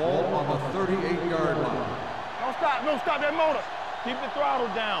 Ball on the 38-yard line. Don't stop that motor. Keep the throttle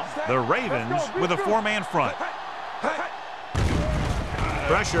down. The Ravens with a 4-man front.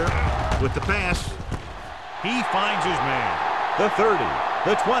 Pressure with the pass. He finds his man. The 30,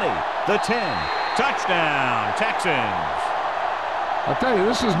 the 20, the 10. Touchdown, Texans. I'll tell you,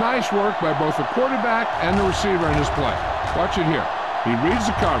 this is nice work by both the quarterback and the receiver in his play. Watch it here. He reads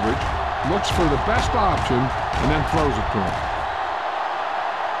the coverage, looks for the best option, and then throws it to him.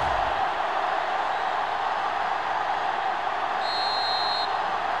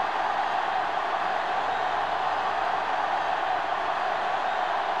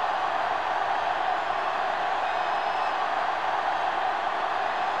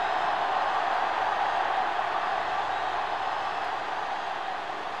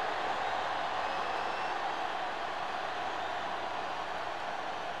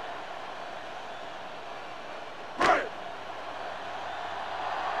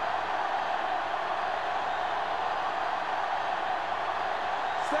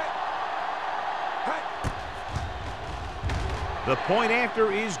 The point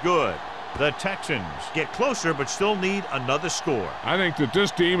after is good. The Texans get closer but still need another score. I think that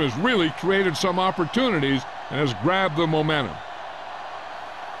this team has really created some opportunities and has grabbed the momentum.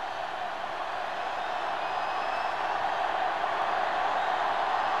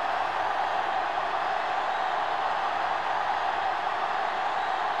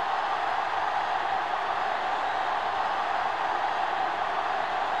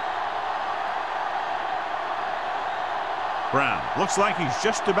 Brown looks like he's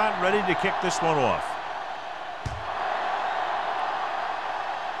just about ready to kick this one off.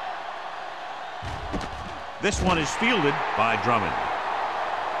 This one is fielded by Drummond.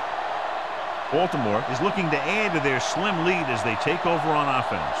 Baltimore is looking to add to their slim lead as they take over on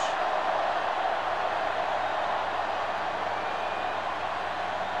offense.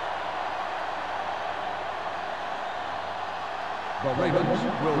 The Ravens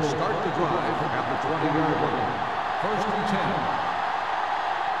will start the drive at the 20-yard line. 1st and 10.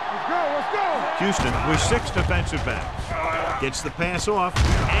 Let's go. Houston with 6 defensive backs. Gets the pass off,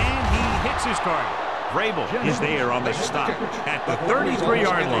 and he hits his target. Vrabel is there on the stop at the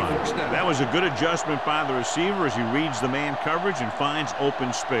 33-yard line. That was a good adjustment by the receiver as he reads the man coverage and finds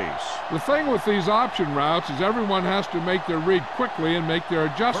open space. The thing with these option routes is everyone has to make their read quickly and make their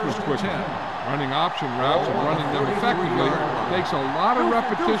adjustments quickly. Running option routes and running them effectively takes a lot of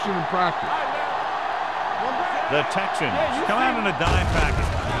repetition and practice. The Texans come out in a dime package.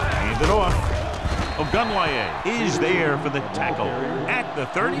 Hand it off. Ogunlaye is there for the tackle at the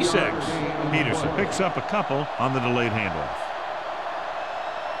 36. Peterson picks up a couple on the delayed handoff.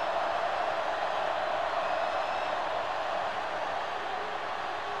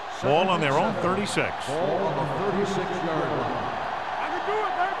 Ball on their own 36. Ball on the 36-yard line. I can do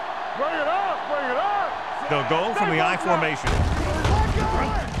it, baby. Bring it up, bring it up. They'll go from the I formation.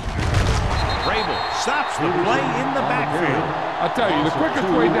 Vrabel stops the play in the backfield. I'll tell you, the quickest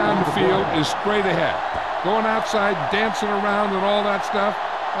way down the field is straight ahead. Going outside, dancing around and all that stuff,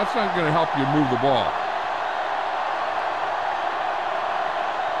 that's not going to help you move the ball.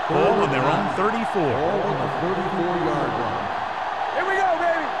 Ball on their own 34. Ball on the 34-yard line. Here we go,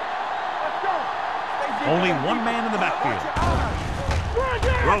 baby. Let's go. Only one man in the backfield.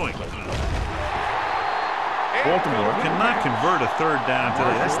 Throwing. Baltimore cannot convert a third down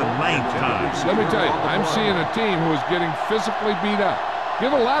today. That's the 9th time. Let me tell you, I'm seeing a team who is getting physically beat up.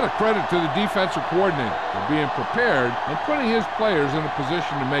 Give a lot of credit to the defensive coordinator for being prepared and putting his players in a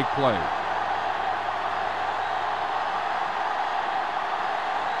position to make plays.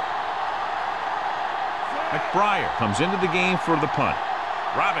 McBriar comes into the game for the punt.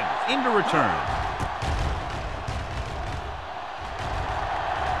 Robbins into return.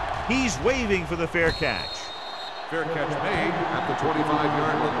 He's waving for the fair catch. Fair catch made at the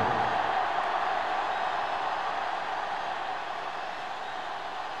 25-yard line.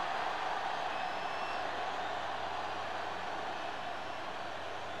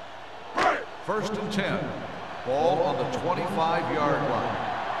 First and 10. Ball on the 25-yard line.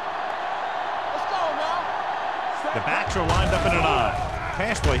 Let's go now. The backs are lined up in an I.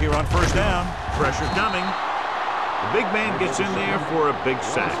 Pass play here on first down. Pressure coming. The big man gets in there for a big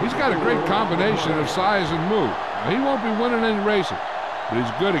sack. He's got a great combination of size and move. Now, he won't be winning any races, but he's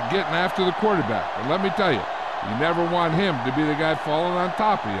good at getting after the quarterback. And let me tell you, you never want him to be the guy falling on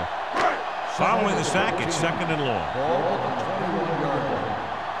top of you. Following the sack, it's second and long. Ball on the 21-yard line.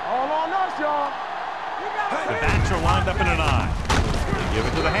 All on us, y'all. The backs are lined up in an I. They give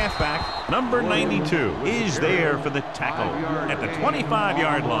it to the halfback. Number 92 is there for the tackle at the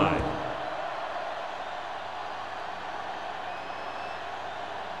 25-yard line.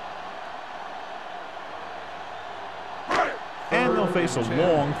 And they'll face a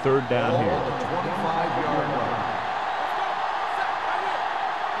long third down Ball here. on the 25-yard line.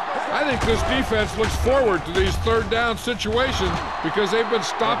 I think this defense looks forward to these third down situations because they've been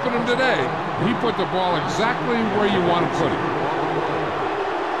stopping him today. He put the ball exactly where you want to put it.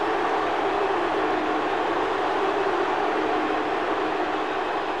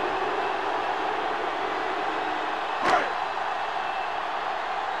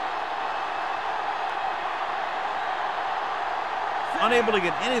 Unable to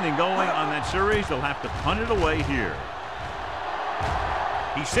get anything going on that series, they'll have to punt it away here.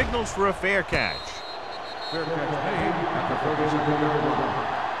 He signals for a fair catch. Fair catch made at the 37-yard line.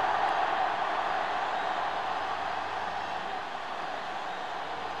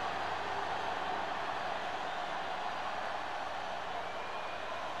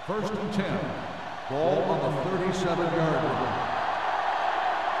 First and 10. Ball on the 37-yard line.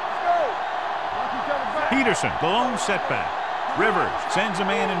 Peterson, the lone setback. Rivers sends a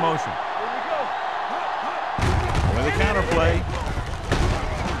man in motion. With a counter play.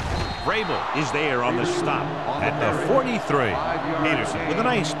 Vrabel is there on the stop at the 43. Peterson with a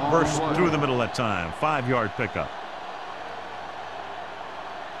nice burst through the middle that time. 5-yard pickup.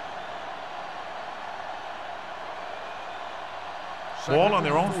 Ball on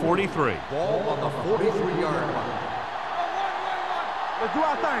their own 43. Ball on the 43-yard line. Let's do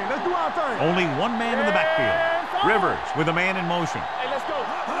our thing. Let's do our thing. Only one man in the backfield. Rivers with a man in motion. Hey, let's go.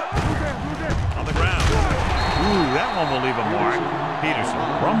 On the ground. Ooh, that one will leave a mark. Peterson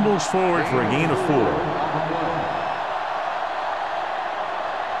rumbles forward for a gain of 4.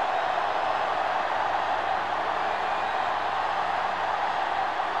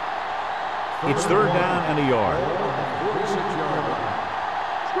 It's third down and a yard. 46-yard line.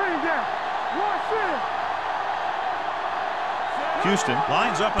 Screen down. Watch it. Houston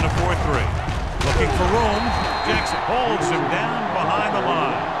lines up in a 4-3. Looking for room. Jackson holds him down behind the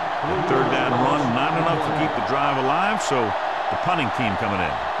line. The third down run, not enough to keep the drive alive, so the punting team coming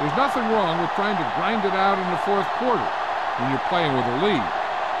in. There's nothing wrong with trying to grind it out in the fourth quarter when you're playing with a lead.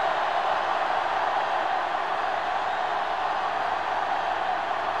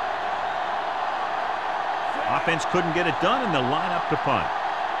 Offense couldn't get it done, and they'll line up to punt.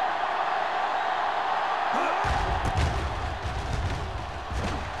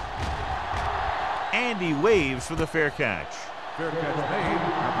 And he waves for the fair catch. Fair catch made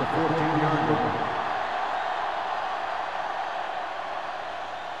at the 14-yard line.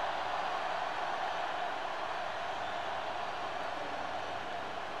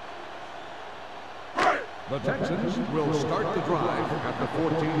 The Texans will start the drive at the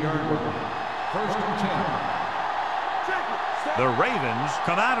 14-yard line. First and 10. The Ravens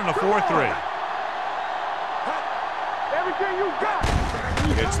come out in a 4-3. Everything you got.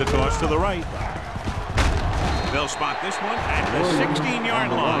 Gets the toss to the right. They'll spot this one at the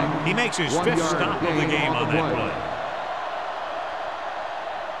 16-yard line. He makes his fifth stop of the game on that play.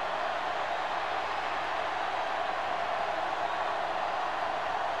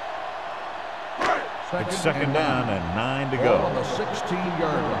 It's second down and 9 to go. On the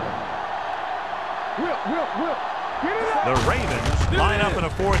 16-yard line. Will. Get it up. The Ravens line up in a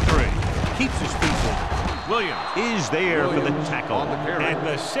 4-3. Keeps his feet moving. Williams is there for the tackle at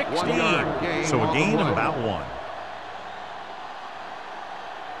the 16. So a gain of about 1.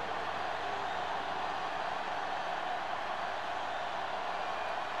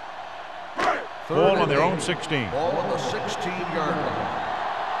 Ball on their own 16. Ball on the 16-yard line.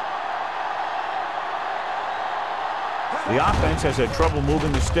 The offense has had trouble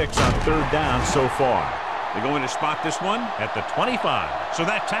moving the sticks on third down so far. They're going to spot this one at the 25. So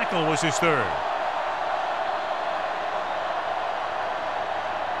that tackle was his third.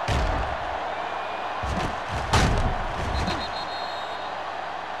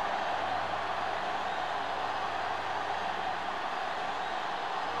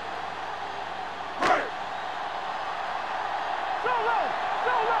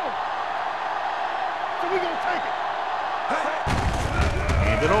 So we gonna take it.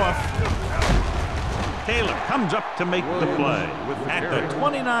 Hand it off. Taylor comes up to make the play at the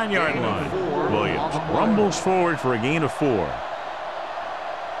 29-yard line. Williams rumbles forward for a gain of 4.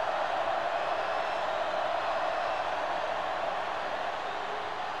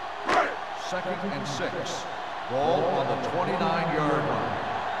 Second and 6. Ball on the 29-yard line.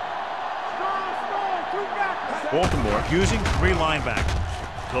 Baltimore using 3 linebackers.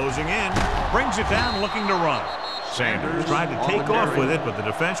 Closing in, brings it down, looking to run. Sanders tried to take off with it, but the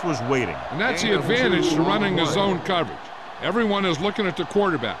defense was waiting. And that's the advantage to running the zone coverage. Everyone is looking at the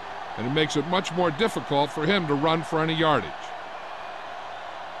quarterback, and it makes it much more difficult for him to run for any yardage.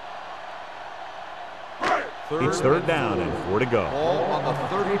 It's third down and 4 to go. Ball on the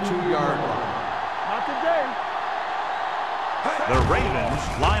 32-yard line. Not today. The Ravens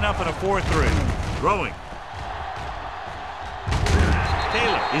line up in a 4-3. Throwing.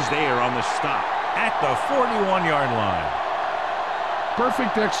 Taylor is there on the stop at the 41-yard line.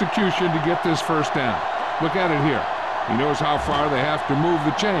 Perfect execution to get this first down. Look at it here. He knows how far they have to move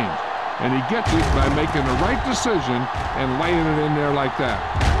the chains, and he gets it by making the right decision and laying it in there like that.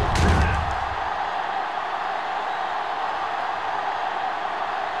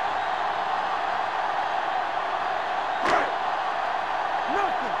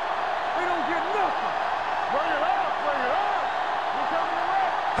 Nothing. They don't get nothing. Bring it up. We're coming around.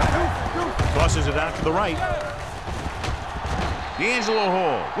 Tosses it out to the right. D'Angelo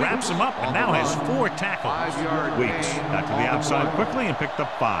Hall wraps him up and now has 4 tackles. 5-yard Weeks gain got to the on the outside play. quickly and picked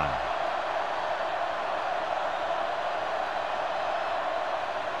up 5.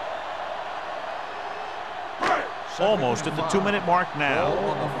 Almost at the 2-minute mark Ball now.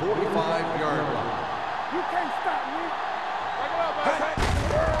 on the 45-yard line. You can't stop me. Bring it up, man.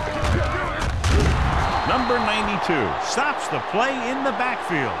 Number 92 stops the play in the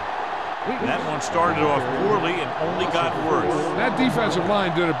backfield. That one started off poorly and only got worse. That defensive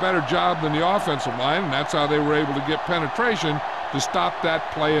line did a better job than the offensive line, and that's how they were able to get penetration to stop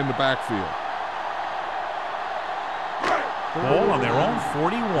that play in the backfield. Ball on their own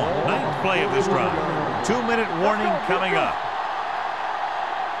 41. Ninth play of this drive. 2-minute warning coming up.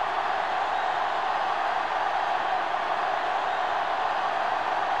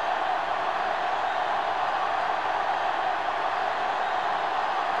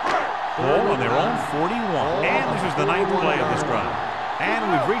 Ball on their own 41. And this is the 9th play of this drive. And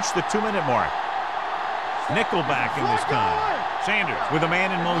we've reached the 2-minute mark. Nickelback in this time. Sanders with a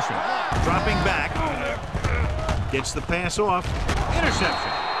man in motion. Dropping back. Gets the pass off.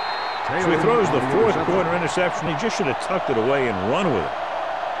 Interception. So he throws the 4th quarter interception. He just should have tucked it away and run with it.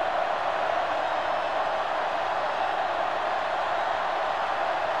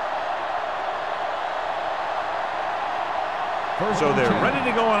 So they're ready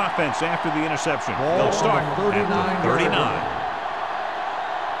to go on offense after the interception. They'll start at the 39.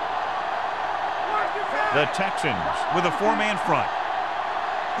 The Texans with a 4-man front.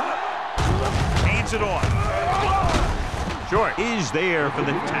 Hands it off. Short is there for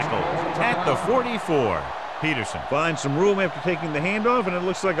the tackle at the 44. Peterson finds some room after taking the handoff, and it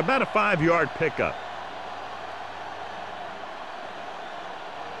looks like about a 5-yard pickup.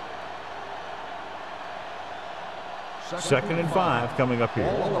 Second and 5 coming up here.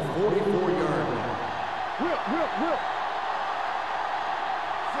 Ball on the 44-yard line. Whip.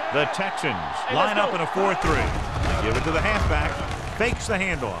 The Texans line up in a 4-3. They give it to the halfback. Fakes the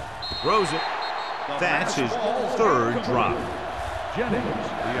handoff. Throws it. That's his third drop. Jennings,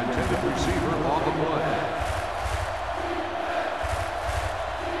 the intended receiver on the play.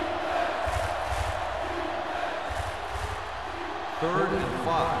 Third and 5.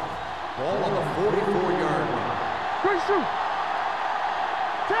 Ball on the 44-yard line. Great shoot.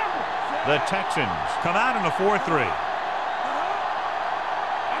 Tackle. The Texans come out in a 4-3.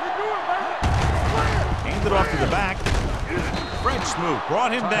 I can do it, baby. Handed off to the back. Fred Smoot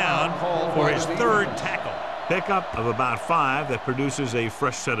brought him down for his third tackle. Pickup of about 5 that produces a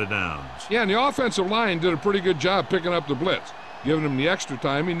fresh set of downs. Yeah, and the offensive line did a pretty good job picking up the blitz, giving him the extra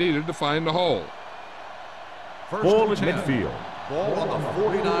time he needed to find the hole. Ball at midfield. Ball on the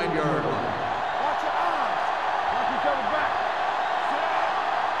 49-yard line. Watch your eyes. Watch each other back.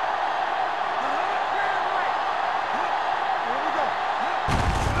 Here we go.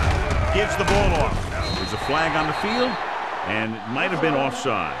 Gives the ball off. There's a flag on the field, and it might have been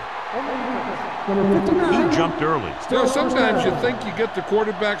offside. He jumped early. Still, sometimes you think you get the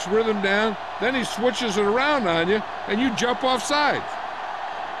quarterback's rhythm down, then he switches it around on you, and you jump off sides.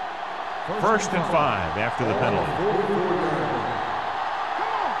 First and 5 after the penalty.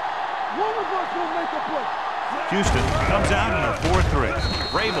 One of us will make a play. Houston comes out in a 4-3.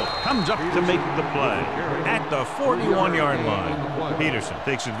 Vrabel comes up to make the play at the 41-yard line. Peterson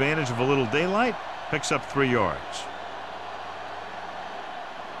takes advantage of a little daylight, picks up 3 yards.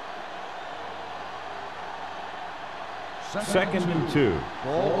 Second and 2.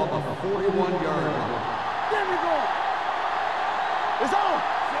 Ball on the 41-yard line. There we go. It's on.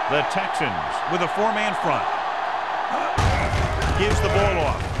 The Texans with a 4-man front. Gives the ball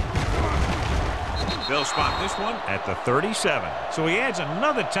off. They'll spot this one at the 37. So he adds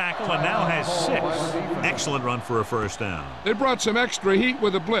another tackle and now has 6. Excellent run for a first down. They brought some extra heat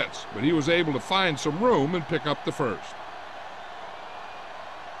with a blitz, but he was able to find some room and pick up the first.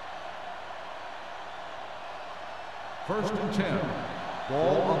 First and 10.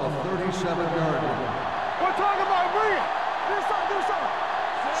 Ball on the 37-yard line. We're talking about bring it. Do something.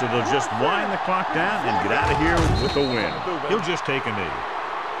 So they'll just wind the clock down and get out of here with a win. He'll just take a knee.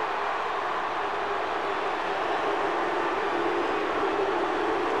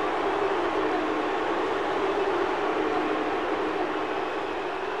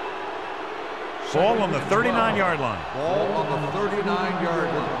 Ball on the 39-yard line. Ball on the 39-yard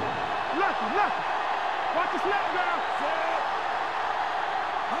line. Left. Watch the snap down.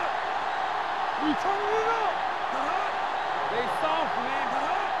 We turning it up. They soft, man.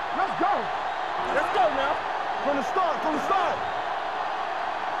 Let's go. Let's go now. From the start.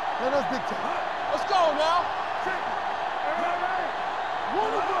 Man, that's big time. Let's go now. Check it. Hey.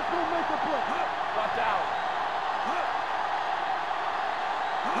 One of us will make a play. Watch out.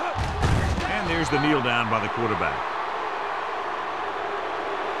 And there's the kneel down by the quarterback.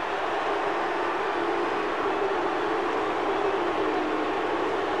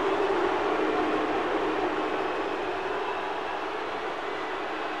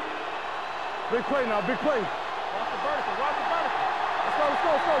 Big play now, big play. Watch the vertical.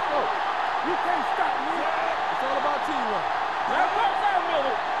 Let's go. You can't stop me. It's all about teamwork. Now,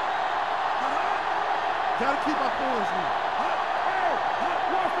 Miller. Gotta keep my boys in. Hey,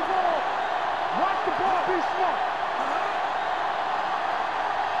 watch the ball. Watch the ball, be smart.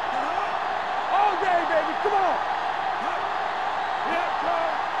 All day, baby, come on. Yeah,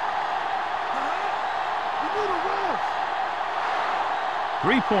 come. You need a rush.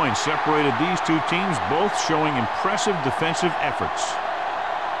 3 points separated these two teams, both showing impressive defensive efforts.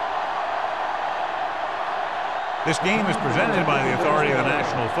 This game is presented by the authority of the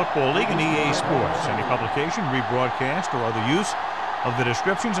National Football League and EA Sports. Any publication, rebroadcast, or other use of the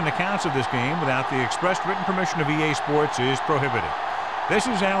descriptions and accounts of this game without the expressed written permission of EA Sports is prohibited. This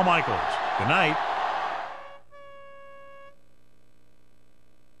is Al Michaels. Good night.